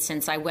one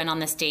instance. I went on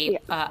this date.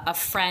 Yeah. A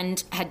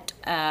friend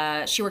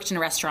she worked in a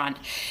restaurant,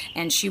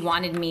 and she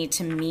wanted me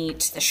to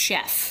meet the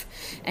chef,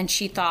 and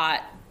she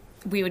thought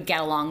we would get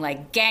along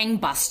like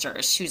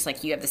gangbusters. She was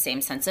like, you have the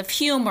same sense of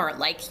humor.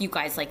 Like, you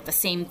guys like the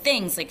same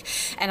things. Like,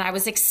 and I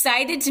was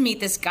excited to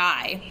meet this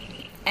guy,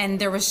 and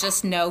there was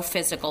just no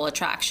physical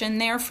attraction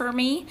there for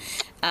me.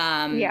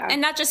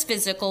 And not just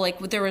physical, like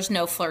there was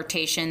no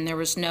flirtation, there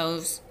was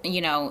no,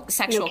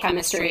 sexual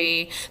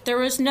chemistry. There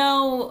was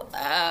no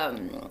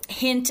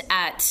hint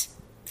at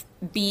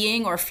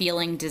being or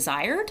feeling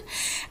desired.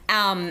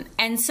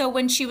 And so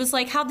when she was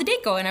like, how'd the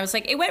date go? And I was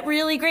like, it went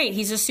really great.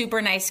 He's a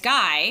super nice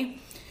guy.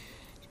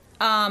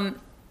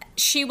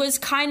 She was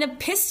kind of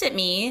pissed at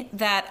me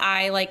that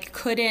I like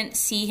couldn't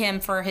see him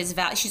for his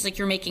value. She's like,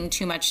 you're making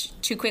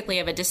too quickly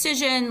of a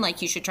decision.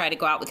 Like, you should try to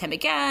go out with him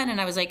again.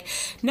 And I was like,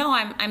 no,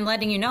 I'm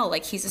letting you know,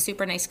 like, he's a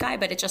super nice guy,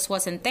 but it just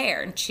wasn't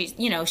there. And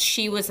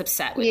she was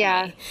upset with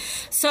me.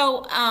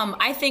 So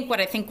I think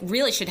what I think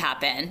really should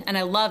happen, and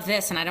I love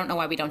this, and I don't know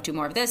why we don't do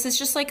more of this, is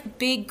just like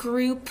big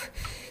group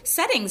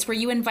settings where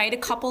you invite a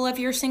couple of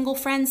your single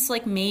friends to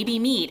like maybe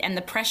meet, and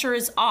the pressure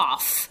is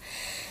off.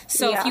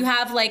 So if you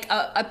have like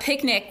a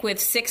picnic with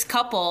 6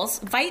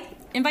 couples,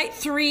 invite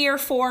 3 or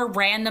 4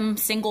 random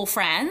single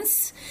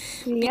friends,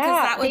 because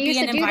that would be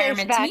an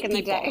environment to meet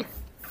people.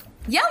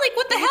 Yeah, like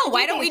what the hell?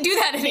 Why don't we do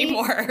that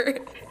anymore?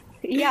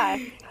 Yeah.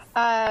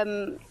 I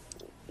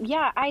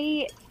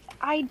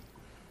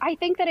I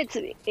think that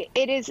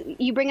it is,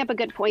 you bring up a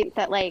good point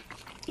that like,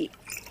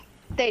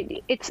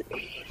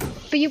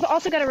 but you've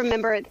also got to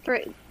remember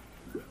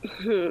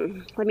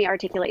let me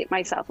articulate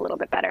myself a little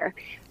bit better.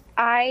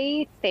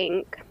 I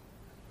think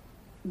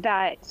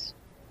that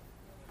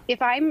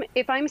if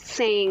I'm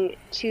saying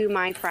to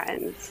my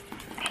friends,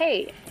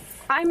 hey,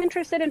 I'm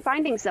interested in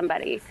finding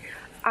somebody,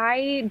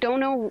 I don't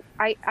know,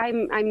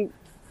 I'm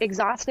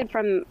exhausted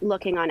from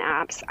looking on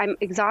apps. I'm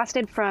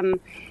exhausted from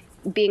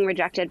being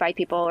rejected by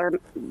people or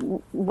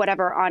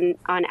whatever on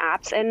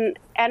apps, and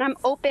I'm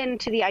open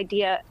to the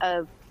idea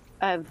of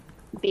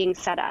being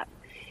set up,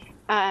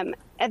 and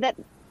that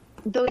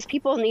those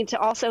people need to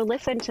also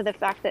listen to the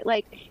fact that,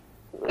 like,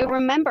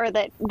 remember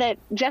that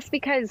just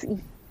because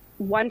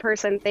one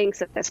person thinks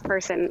that this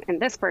person and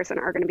this person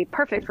are going to be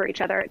perfect for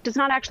each other, it does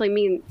not actually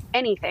mean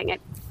anything.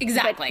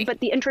 Exactly. But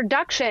the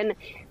introduction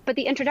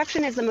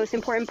is the most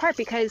important part,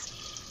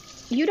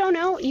 because you don't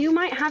know, you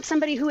might have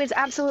somebody who is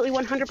absolutely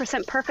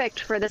 100% perfect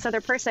for this other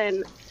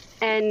person,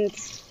 and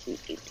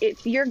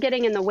if you're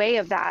getting in the way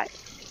of that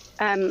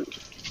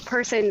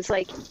person's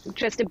like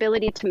just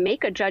ability to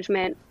make a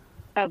judgment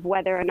of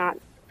whether or not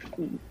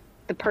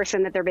the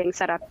person that they're being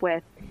set up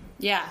with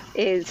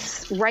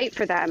is right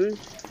for them,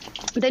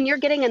 then you're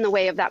getting in the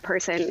way of that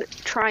person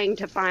trying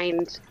to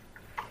find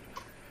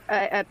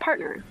a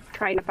partner,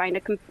 trying to find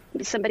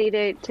somebody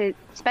to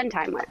spend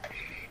time with.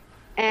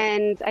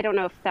 And I don't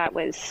know if that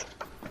was...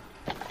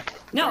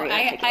 No,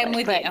 I'm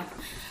with you.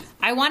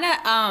 I want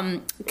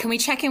to, can we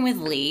check in with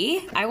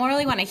Lee? I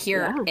really want to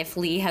hear if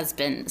Lee has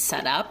been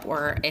set up,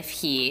 or if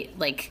he,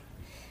 like,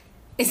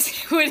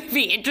 would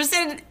be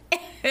interested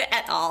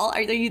at all.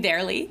 Are you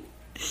there, Lee?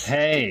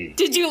 Hey.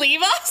 Did you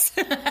leave us?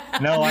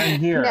 No, I'm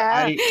here.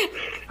 Yeah.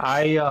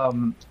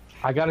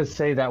 I gotta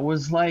say, that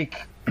was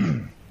like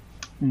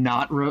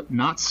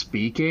not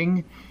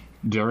speaking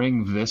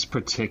during this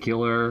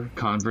particular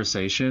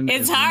conversation.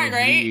 It's hard,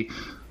 right?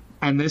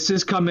 And this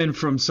is coming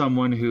from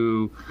someone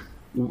who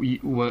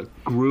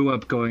grew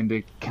up going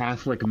to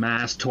Catholic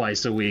Mass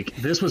twice a week.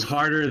 This was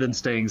harder than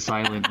staying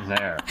silent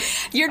there.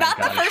 You're not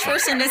the first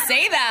person to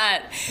say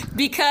that,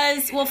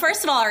 because, well,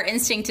 first of all, our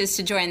instinct is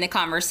to join the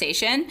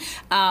conversation.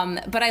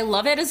 But I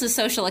love it as a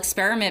social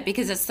experiment,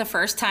 because it's the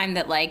first time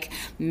that, like,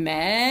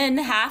 men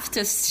have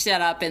to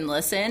shut up and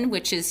listen,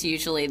 which is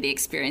usually the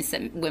experience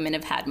that women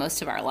have had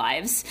most of our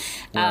lives.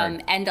 Right.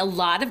 And a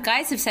lot of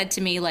guys have said to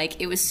me, like,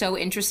 it was so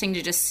interesting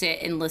to just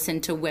sit and listen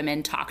to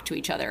women talk to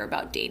each other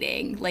about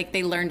dating. Like,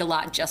 they learned a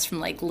lot just from,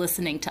 like,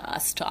 listening to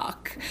us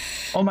talk.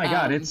 Oh my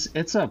God,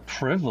 it's a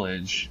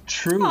privilege,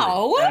 truly.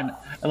 Oh, and,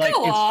 like,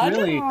 go it's on.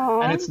 really,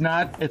 and it's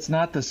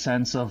not the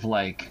sense of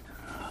like,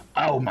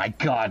 oh my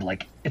God,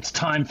 like, it's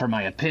time for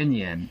my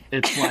opinion.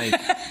 It's like,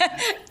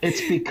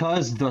 it's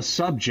because the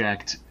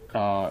subject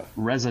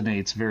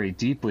resonates very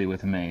deeply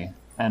with me,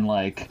 and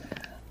like,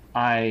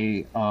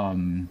 I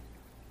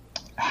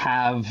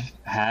have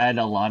had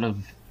a lot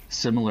of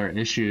similar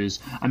issues.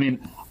 I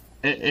mean,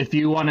 if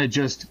you want to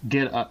just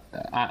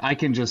I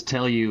can just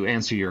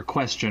answer your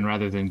question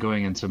rather than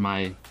going into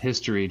my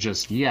history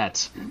just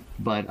yet.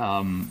 But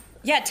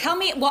yeah, tell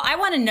me. Well, I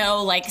want to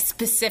know, like,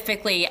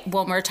 specifically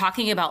when we're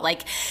talking about,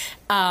 like,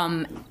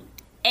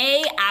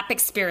 app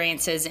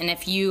experiences, and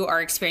if you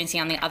are experiencing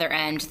on the other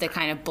end the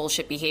kind of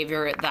bullshit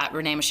behavior that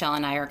Renee, Michelle,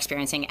 and I are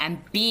experiencing, and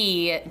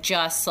B,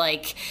 just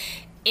like,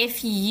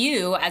 if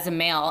you as a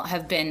male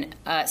have been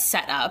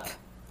set up,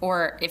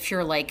 or if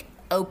you're, like,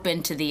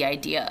 open to the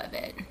idea of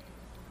it.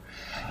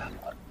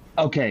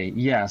 Okay,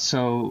 yeah,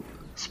 so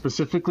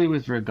specifically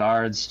with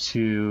regards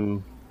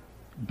to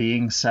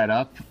being set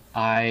up,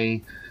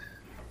 I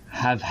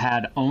have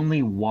had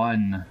only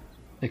one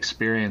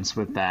experience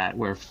with that,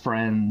 where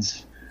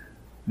friends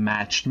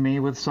matched me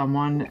with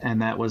someone,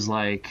 and that was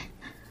like,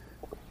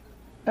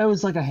 it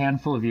was like a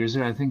handful of years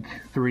ago, I think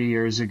 3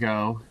 years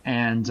ago,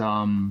 and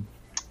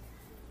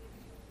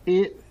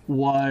it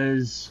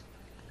was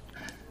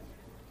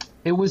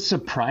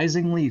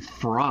surprisingly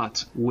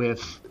fraught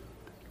with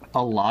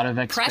a lot of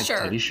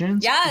expectations. Pressure.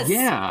 Yes.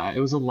 Yeah, it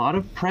was a lot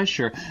of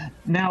pressure.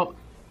 Now,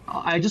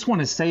 I just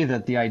want to say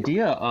that the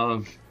idea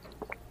of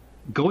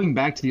going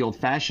back to the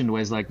old-fashioned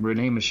ways, like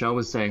Renee Michelle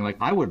was saying, like,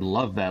 I would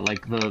love that,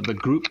 like the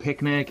group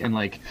picnic, and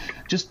like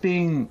just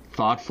being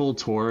thoughtful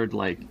toward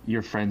like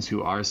your friends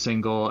who are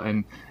single,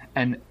 and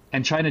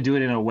trying to do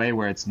it in a way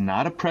where it's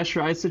not a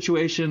pressurized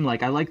situation.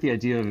 Like, I like the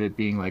idea of it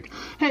being like,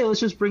 hey,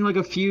 let's just bring like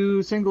a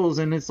few singles,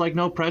 and it's like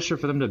no pressure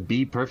for them to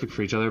be perfect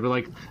for each other, but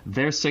like,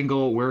 they're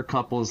single, we're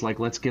couples, like,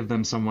 let's give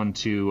them someone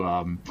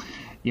to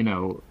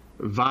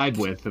vibe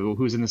with,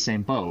 who's in the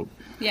same boat.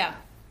 Yeah.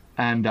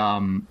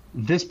 And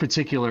this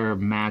particular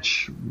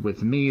match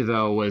with me,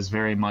 though, was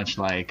very much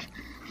like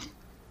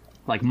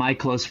my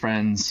close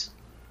friends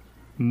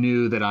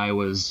knew that I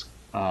was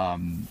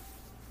kind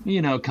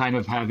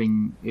of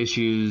having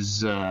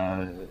issues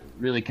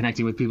really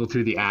connecting with people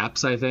through the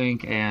apps, I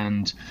think,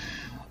 and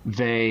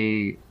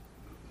they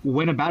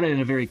went about it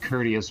in a very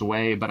courteous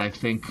way, but I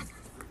think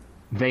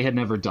they had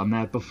never done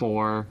that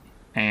before,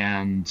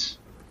 and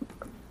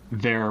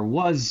there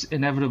was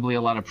inevitably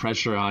a lot of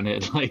pressure on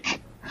it.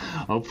 Like,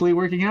 hopefully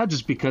working out,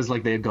 just because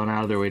like they had gone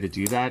out of their way to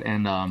do that.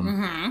 And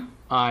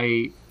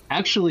I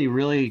actually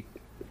really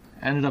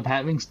ended up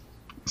having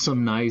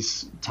some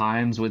nice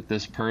times with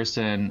this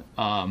person,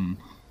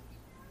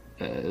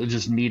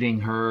 just meeting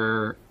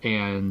her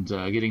and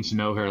getting to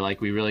know her.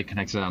 Like we really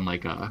connected on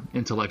like a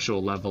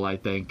intellectual level, I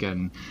think.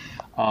 And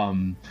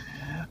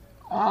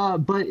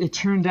but it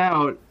turned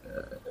out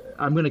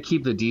I'm going to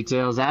keep the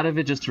details out of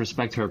it just to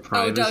respect her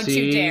privacy. Oh, don't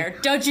you dare.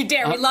 Don't you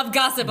dare. We love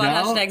gossip on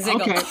Hashtag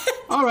Single. Okay.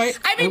 All right.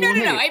 I mean, no.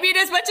 I mean,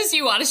 as much as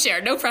you want to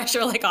share. No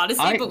pressure, like,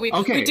 honestly, but we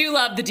do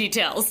love the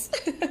details.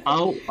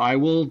 I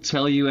will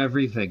tell you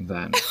everything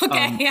then.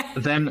 Okay.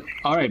 Then,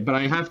 all right, but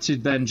I have to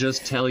then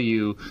just tell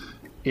you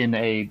in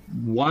a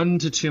 1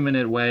 to 2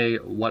 minute way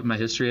what my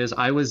history is.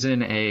 I was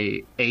in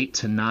a 8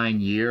 to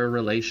 9 year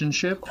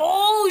relationship.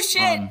 Oh,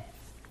 shit.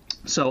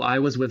 So I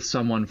was with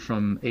someone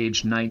from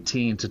age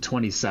 19 to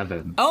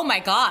 27. Oh my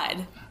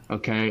God.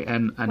 Okay,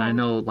 and I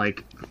know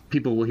like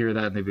people will hear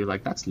that and they'd be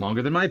like, that's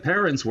longer than my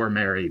parents were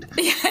married.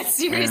 Yeah,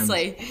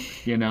 seriously.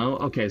 And,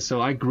 okay,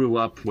 so I grew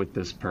up with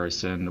this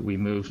person. We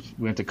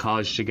went to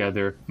college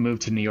together,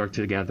 moved to New York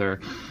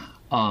together.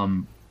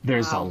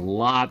 There's a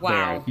lot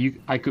there.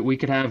 We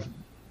could have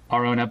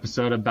our own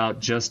episode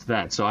about just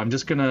that. So I'm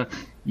just gonna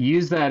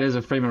use that as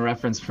a frame of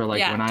reference for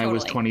like when I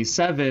was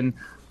 27,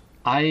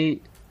 I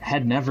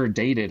had never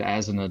dated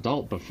as an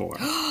adult before,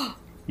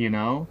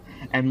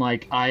 and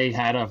like I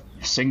had a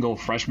single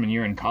freshman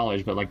year in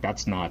college, but like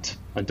that's not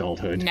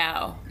adulthood.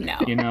 No.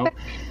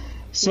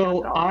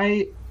 So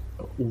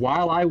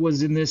while I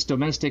was in this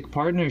domestic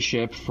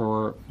partnership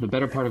for the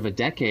better part of a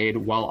decade,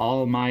 while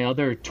all my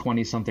other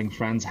 20-something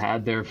friends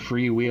had their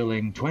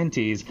freewheeling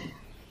 20s,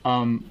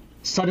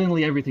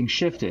 suddenly everything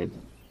shifted.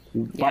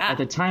 But at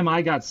the time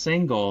I got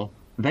single,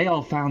 they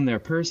all found their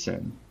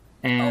person.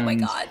 And oh my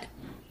God.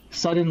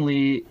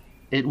 Suddenly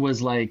it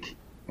was like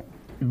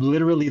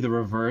literally the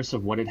reverse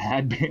of what it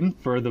had been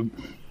for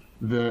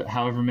the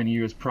however many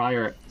years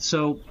prior.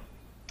 So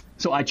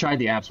I tried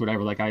the apps,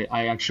 whatever. Like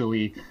I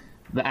actually,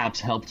 the apps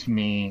helped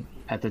me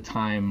at the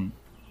time,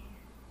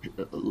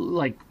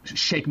 like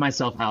shake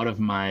myself out of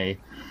my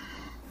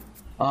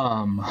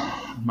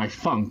my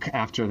funk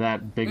after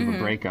that big of a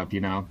breakup,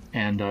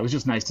 and it was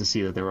just nice to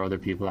see that there were other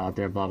people out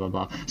there, blah, blah,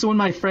 blah. So when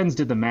my friends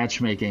did the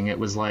matchmaking, it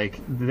was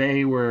like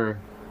they were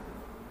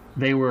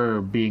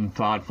being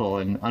thoughtful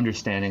and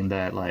understanding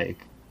that like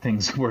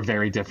things were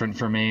very different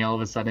for me all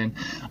of a sudden.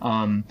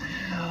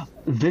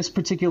 This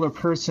particular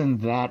person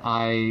that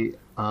I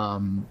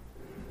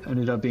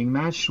ended up being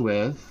matched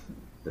with,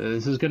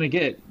 this is gonna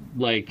get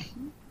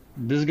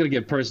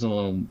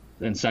personal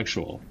and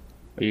sexual.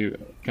 Can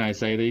I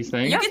say these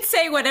things? You can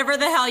say whatever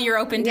the hell you're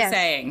open to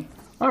saying.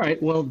 All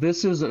right. Well,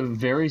 this is a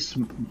very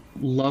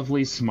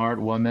lovely, smart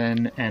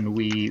woman, and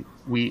we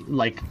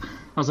like.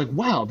 I was like,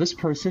 wow, this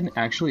person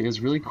actually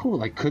is really cool.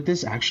 Like, could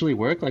this actually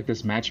work? Like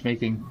this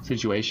matchmaking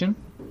situation,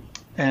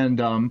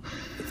 and I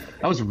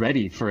was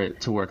ready for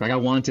it to work. Like, I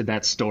wanted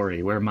that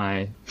story where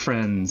my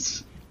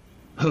friends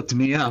hooked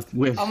me up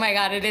with. Oh my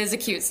God, it is a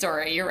cute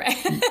story. You're right.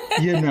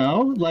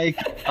 Like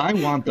I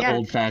want the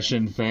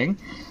old-fashioned thing.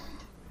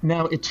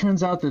 Now, it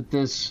turns out that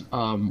this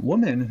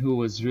woman who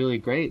was really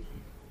great,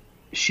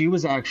 she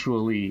was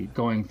actually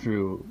going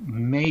through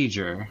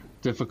major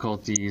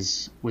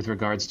difficulties with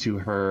regards to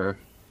her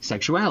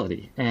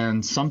sexuality,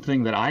 and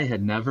something that I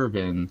had never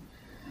been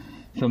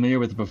familiar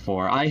with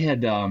before. I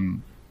had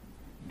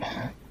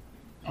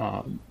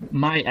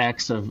my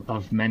ex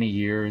of many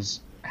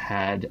years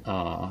had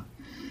a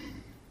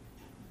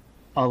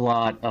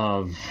lot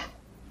of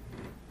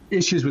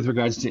issues with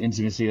regards to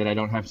intimacy that I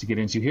don't have to get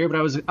into here, but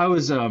I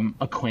was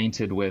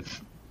acquainted with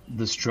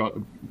the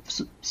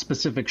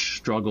specific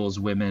struggles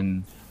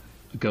women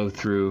go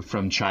through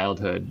from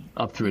childhood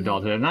up through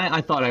adulthood, and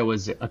I thought I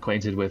was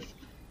acquainted with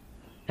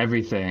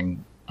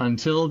everything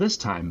until this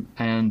time,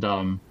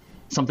 and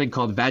something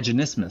called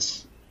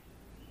vaginismus.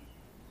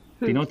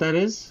 Do you know what that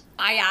is?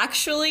 I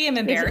actually am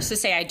embarrassed to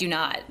say I do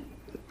not.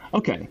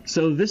 Okay,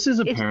 so this is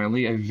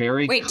apparently a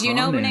very Wait, do you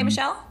know Renee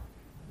Michelle?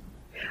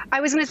 I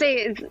was going to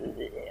say,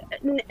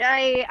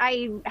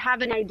 I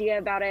have an idea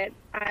about it.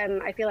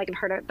 I feel like I've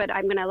heard it, but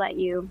I'm going to let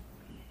you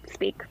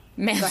speak.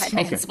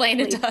 Explain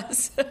it to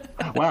us.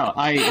 Wow,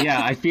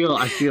 I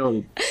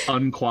feel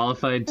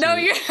unqualified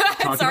to you're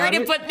talk sorry about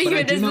to put you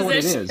in this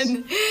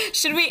position.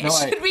 Should we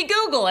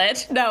Google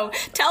it? No,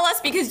 tell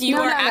us, because you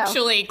are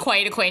actually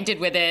quite acquainted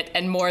with it,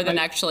 and more than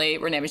actually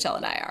Renee Michelle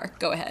and I are.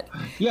 Go ahead.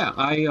 Yeah,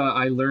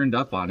 I learned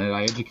up on it.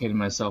 I educated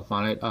myself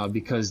on it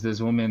because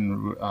this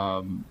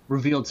woman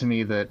revealed to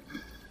me that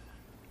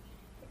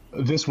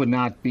this would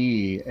not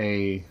be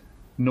a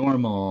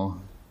normal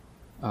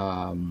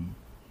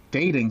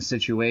dating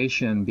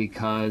situation,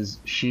 because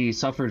she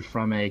suffered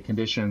from a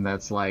condition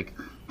that's like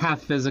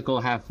half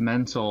physical, half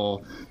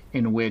mental,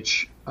 in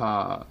which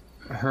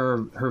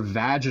her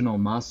vaginal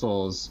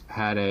muscles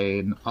had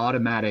an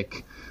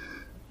automatic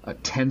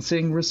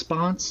tensing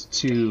response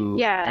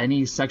to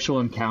any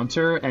sexual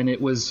encounter, and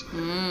it was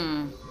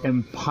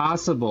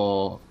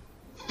impossible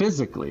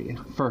physically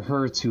for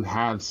her to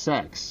have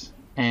sex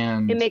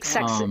And it makes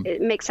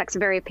sex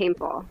very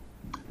painful.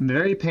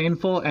 Very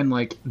painful, and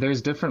like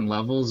there's different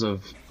levels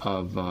of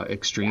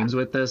extremes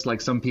with this.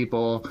 Like some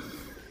people,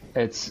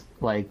 it's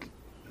like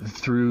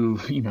through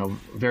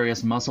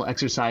various muscle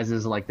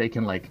exercises, like they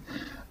can like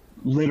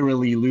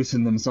literally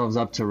loosen themselves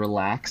up to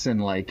relax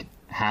and like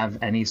have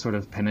any sort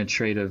of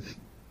penetrative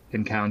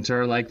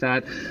encounter like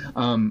that.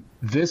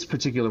 This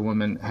particular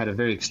woman had a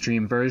very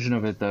extreme version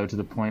of it, though, to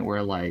the point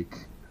where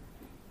like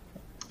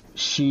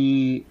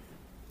she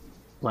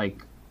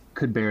like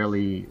could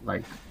barely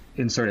like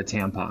insert a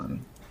tampon,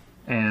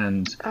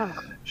 and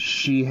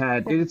she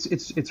had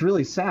it's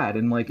really sad.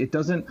 And like it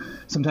doesn't,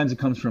 sometimes it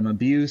comes from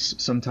abuse,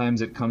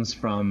 sometimes it comes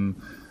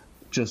from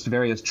just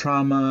various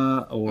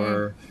trauma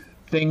or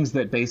things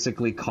that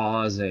basically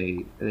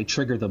they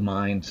trigger the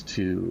mind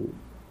to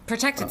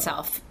protect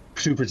itself.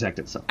 To protect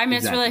itself. I mean,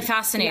 exactly. It's really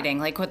fascinating.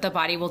 Yeah. Like what the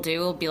body will do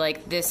will be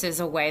like, this is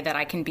a way that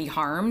I can be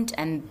harmed,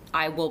 and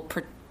I will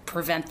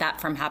prevent that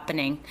from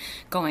happening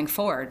going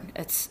forward.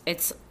 It's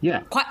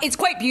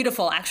quite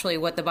beautiful, actually,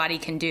 what the body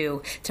can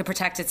do to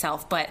protect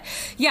itself. But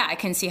yeah, I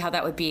can see how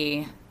that would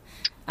be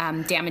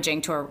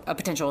damaging to a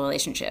potential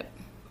relationship.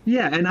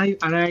 Yeah, and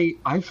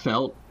I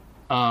felt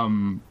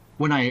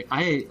when I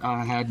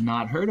had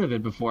not heard of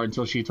it before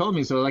until she told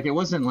me. So like it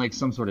wasn't like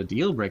some sort of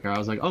deal breaker. I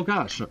was like, oh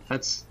gosh,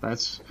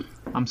 that's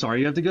I'm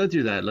sorry you have to go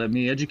through that. Let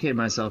me educate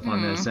myself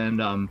on this.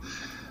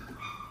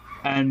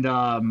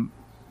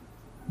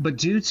 But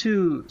due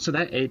to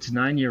that 8 to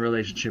 9 year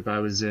relationship I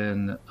was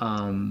in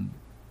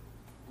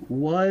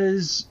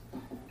was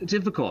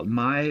difficult.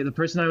 The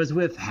person I was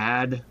with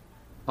had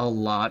a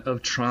lot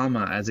of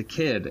trauma as a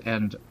kid,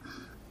 and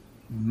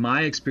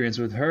my experience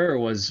with her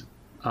was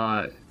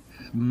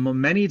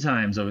many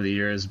times over the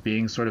years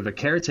being sort of a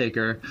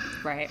caretaker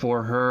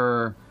for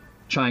her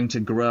trying to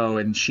grow,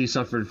 and she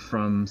suffered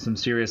from some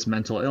serious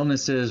mental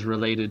illnesses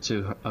related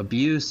to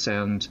abuse,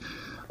 and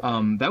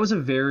that was a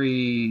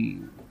very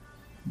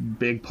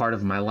big part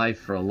of my life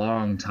for a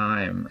long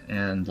time.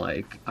 And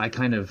like I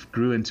kind of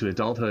grew into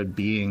adulthood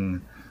being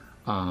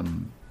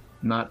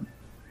not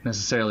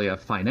necessarily a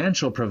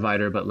financial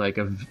provider, but like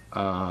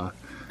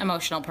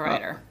emotional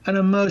provider. An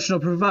emotional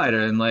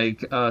provider, and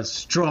like a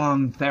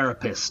strong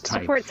therapist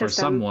type support for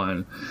system.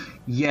 Someone.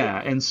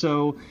 Yeah. And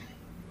so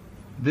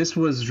this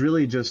was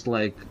really just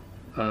like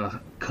a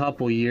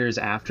couple years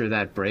after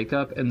that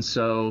breakup. And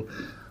so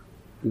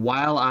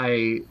while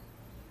I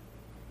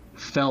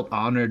felt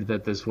honored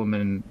that this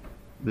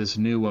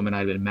new woman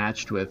I'd been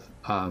matched with,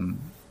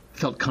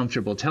 felt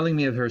comfortable telling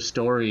me of her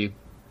story,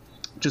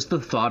 just the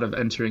thought of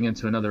entering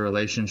into another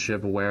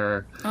relationship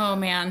where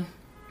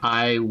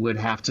I would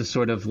have to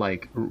sort of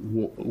like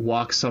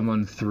walk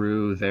someone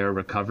through their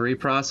recovery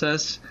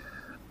process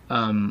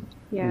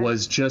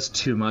was just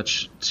too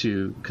much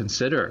to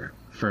consider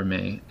for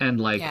me. And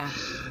like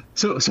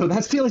so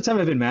that's the only time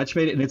I've been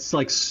matchmade, and it's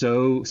like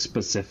so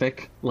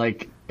specific,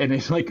 like, and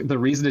it's like the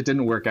reason it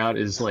didn't work out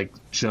is like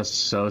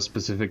just so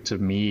specific to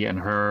me and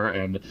her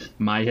and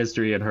my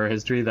history and her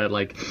history that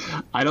like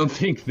I don't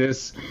think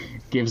this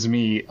gives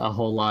me a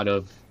whole lot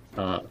of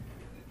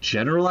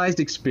generalized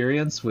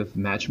experience with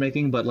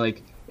matchmaking, but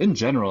like in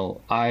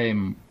general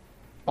I'm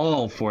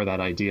all for that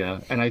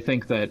idea. And I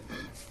think that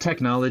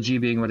technology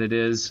being what it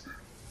is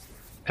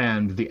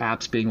and the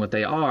apps being what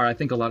they are, I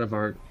think a lot of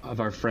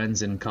our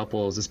friends and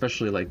couples,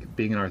 especially like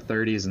being in our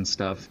 30s and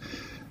stuff,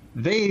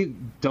 they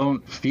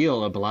don't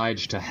feel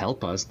obliged to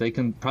help us. They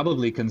can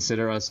probably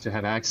consider us to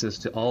have access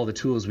to all the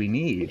tools we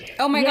need.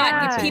 Oh my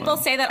God. People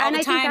say that all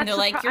the time. They're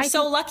like, you're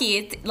so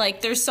lucky.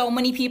 Like, there's so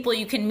many people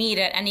you can meet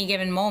at any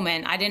given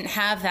moment. I didn't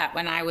have that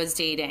when I was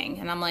dating.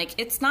 And I'm like,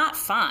 it's not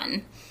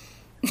fun.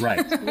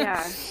 Right.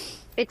 Yeah.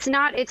 It's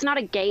not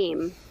a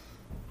game.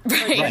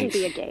 Right. It shouldn't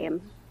be a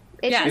game.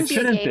 It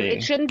shouldn't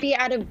be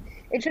a game.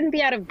 It shouldn't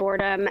be out of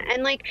boredom.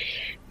 And like,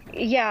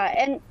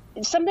 and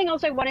something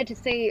else I wanted to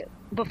say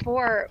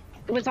before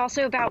was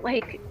also about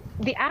like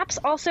the apps.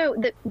 Also,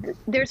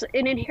 there's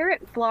an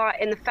inherent flaw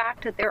in the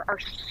fact that there are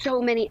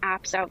so many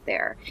apps out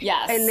there.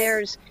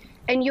 Yes.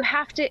 And you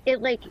have to,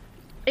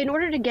 in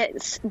order to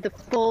get the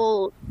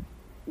full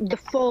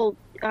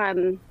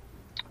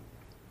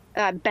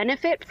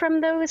benefit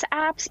from those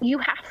apps, you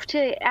have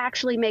to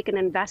actually make an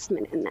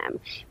investment in them.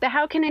 But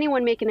how can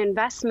anyone make an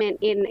investment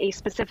in a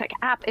specific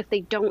app if they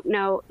don't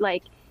know,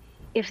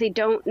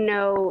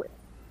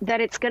 that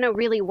it's going to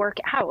really work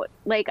out?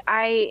 Like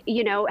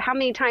how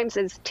many times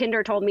has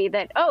Tinder told me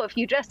that, oh, if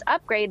you just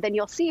upgrade, then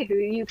you'll see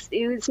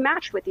who's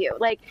matched with you.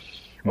 Like,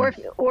 or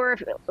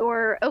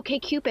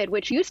OkCupid,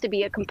 which used to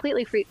be a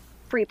completely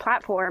free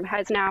platform,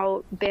 has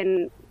now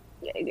been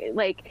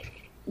like,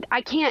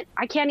 I can't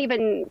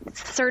even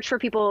search for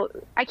people.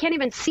 I can't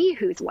even see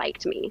who's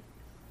liked me.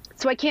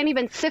 So I can't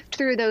even sift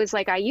through those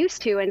like I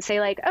used to and say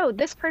like, oh,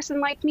 this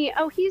person liked me.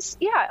 Oh,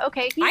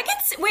 okay. I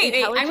can see, wait.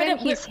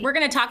 We're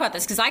going to talk about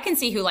this because I can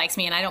see who likes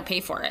me and I don't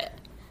pay for it.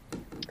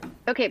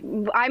 Okay,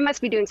 I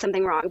must be doing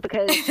something wrong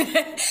because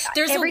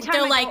every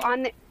time I go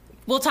on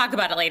we'll talk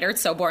about it later.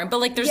 It's so boring. But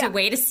like, there's a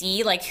way to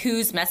see like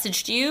who's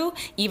messaged you,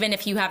 even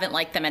if you haven't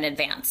liked them in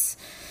advance.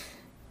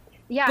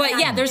 Yeah, But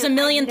yeah, there's a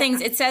million I-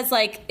 things. It says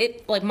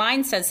like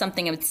mine says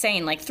something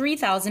insane, like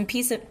 3,000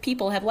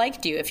 people have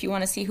liked you. If you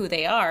want to see who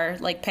they are,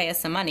 like pay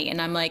us some money.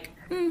 And I'm like,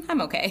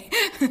 I'm okay.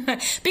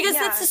 Because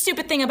that's the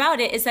stupid thing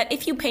about it, is that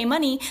if you pay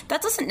money,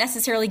 that doesn't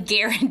necessarily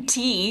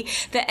guarantee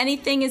that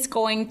anything is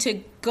going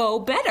to go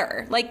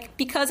better. Like,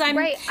 because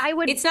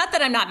it's not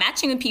that I'm not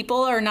matching with people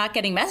or not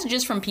getting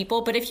messages from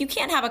people, but if you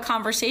can't have a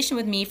conversation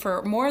with me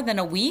for more than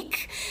a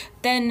week,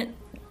 then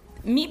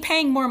me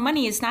paying more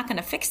money is not going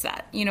to fix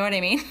that. You know what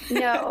I mean?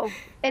 No.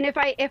 And if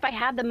I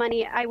had the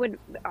money, I would,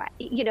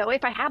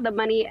 if I had the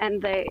money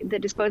and the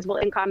disposable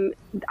income,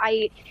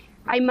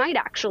 I might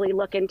actually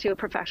look into a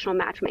professional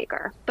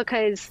matchmaker,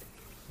 because,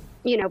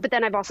 but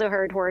then I've also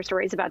heard horror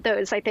stories about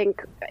those, I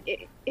think,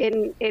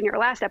 in your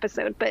last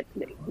episode, but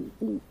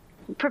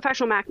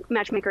professional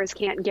matchmakers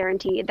can't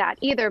guarantee that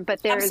either,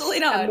 but there's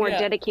a more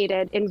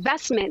dedicated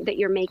investment that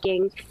you're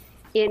making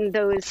in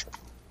those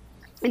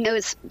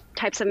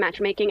types of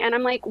matchmaking. And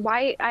I'm like,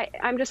 why?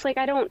 I'm just like,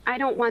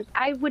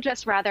 I would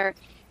just rather,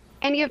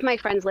 any of my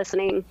friends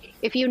listening,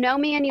 if you know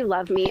me and you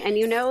love me and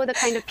you know the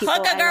kind of people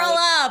hook a girl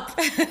up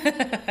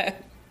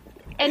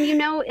and you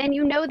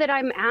know that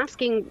I'm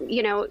asking,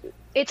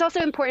 it's also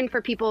important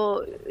for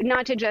people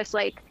not to just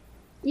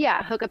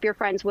hook up your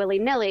friends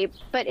willy-nilly,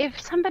 but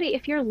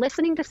if you're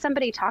listening to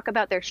somebody talk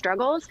about their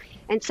struggles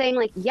and saying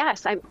like,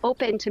 yes, I'm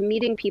open to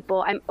meeting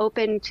people, I'm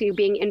open to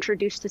being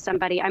introduced to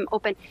somebody, I'm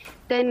open,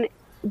 then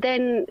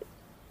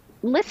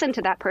listen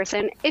to that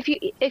person.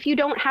 If you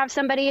don't have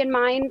somebody in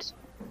mind,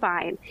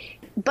 fine.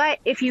 But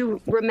if you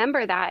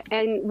remember that,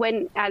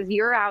 and as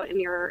you're out in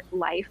your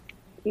life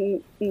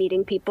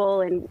meeting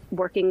people and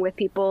working with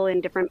people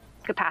in different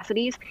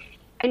capacities,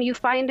 and you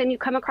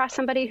come across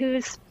somebody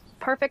who's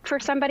perfect for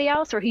somebody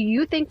else, or who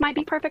you think might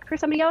be perfect for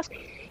somebody else,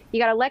 you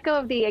got to let go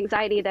of the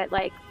anxiety that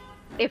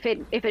if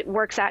it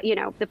works out,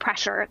 the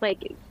pressure,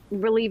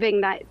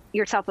 relieving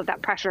yourself of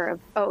that pressure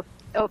of,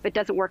 if it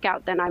doesn't work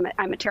out, then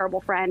I'm a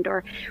terrible friend,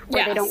 or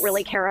they don't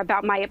really care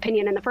about my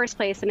opinion in the first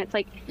place. And it's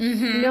like,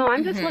 no,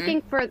 I'm just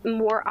looking for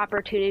more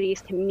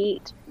opportunities to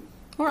meet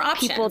more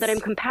people that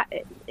I'm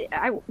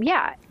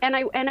and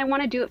I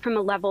want to do it from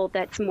a level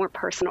that's more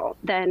personal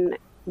than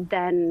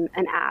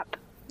an app.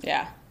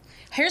 Yeah.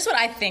 Here's what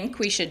I think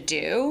we should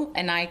do,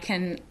 and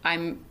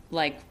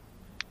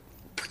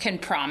can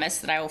promise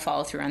that I will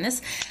follow through on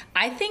this.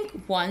 I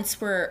think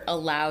once we're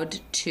allowed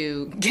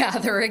to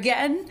gather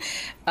again,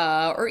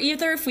 or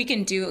either if we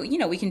can do,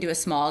 we can do a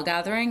small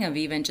gathering of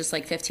even just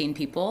 15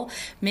 people,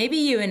 maybe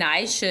you and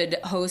I should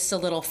host a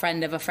little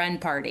friend of a friend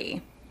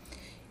party.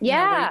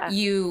 Yeah.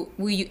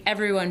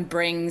 Everyone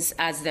brings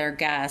as their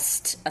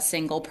guest a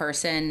single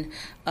person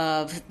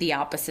of the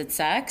opposite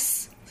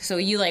sex. So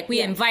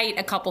we invite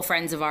a couple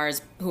friends of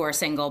ours who are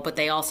single, but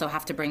they also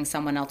have to bring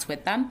someone else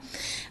with them.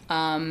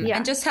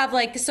 And just have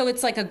so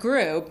it's like a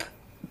group,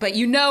 but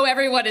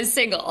everyone is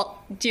single.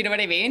 Do you know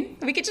what I mean?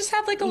 We could just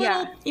have a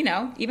little,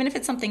 even if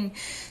it's something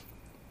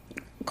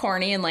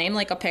corny and lame,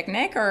 like a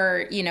picnic,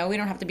 or, we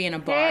don't have to be in a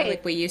bar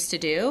like we used to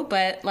do,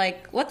 but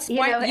you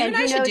and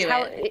I should do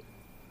it.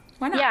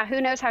 Why not? Yeah, who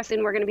knows how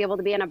soon we're going to be able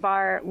to be in a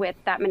bar with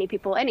that many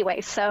people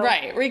anyway. So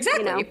right,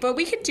 exactly. But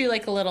we could do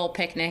a little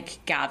picnic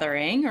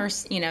gathering, or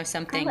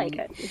something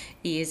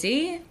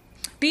easy.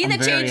 Be the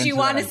change you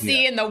want to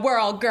see in the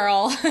world,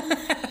 girl.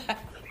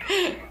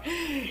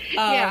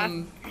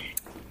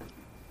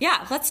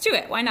 Yeah, let's do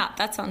it. Why not?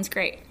 That sounds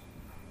great.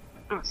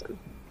 Awesome.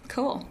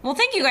 Cool. Well,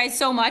 thank you guys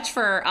so much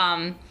for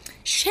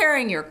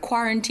sharing your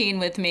quarantine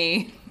with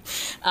me.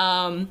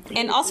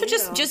 And also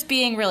just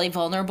being really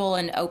vulnerable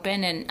and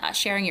open, and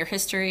sharing your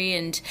history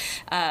and,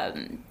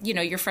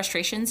 your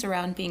frustrations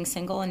around being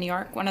single in New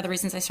York. One of the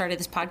reasons I started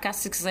this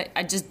podcast is because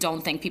I just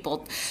don't think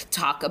people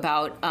talk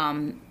about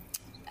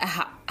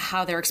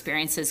how their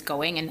experience is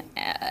going, and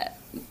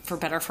for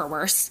better, for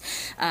worse,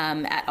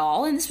 at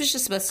all. And this was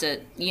just supposed to,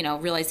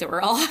 realize that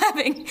we're all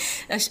having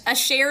a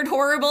shared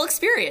horrible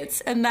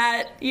experience, and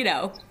that,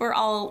 we're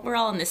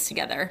all in this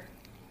together.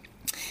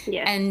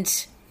 Yeah.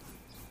 And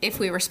if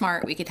we were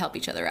smart, we could help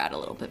each other out a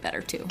little bit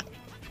better too.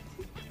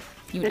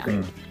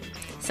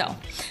 So,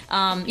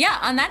 on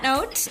that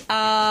note,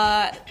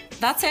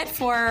 that's it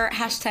for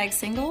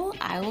 #single.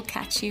 I will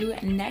catch you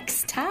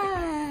next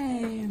time.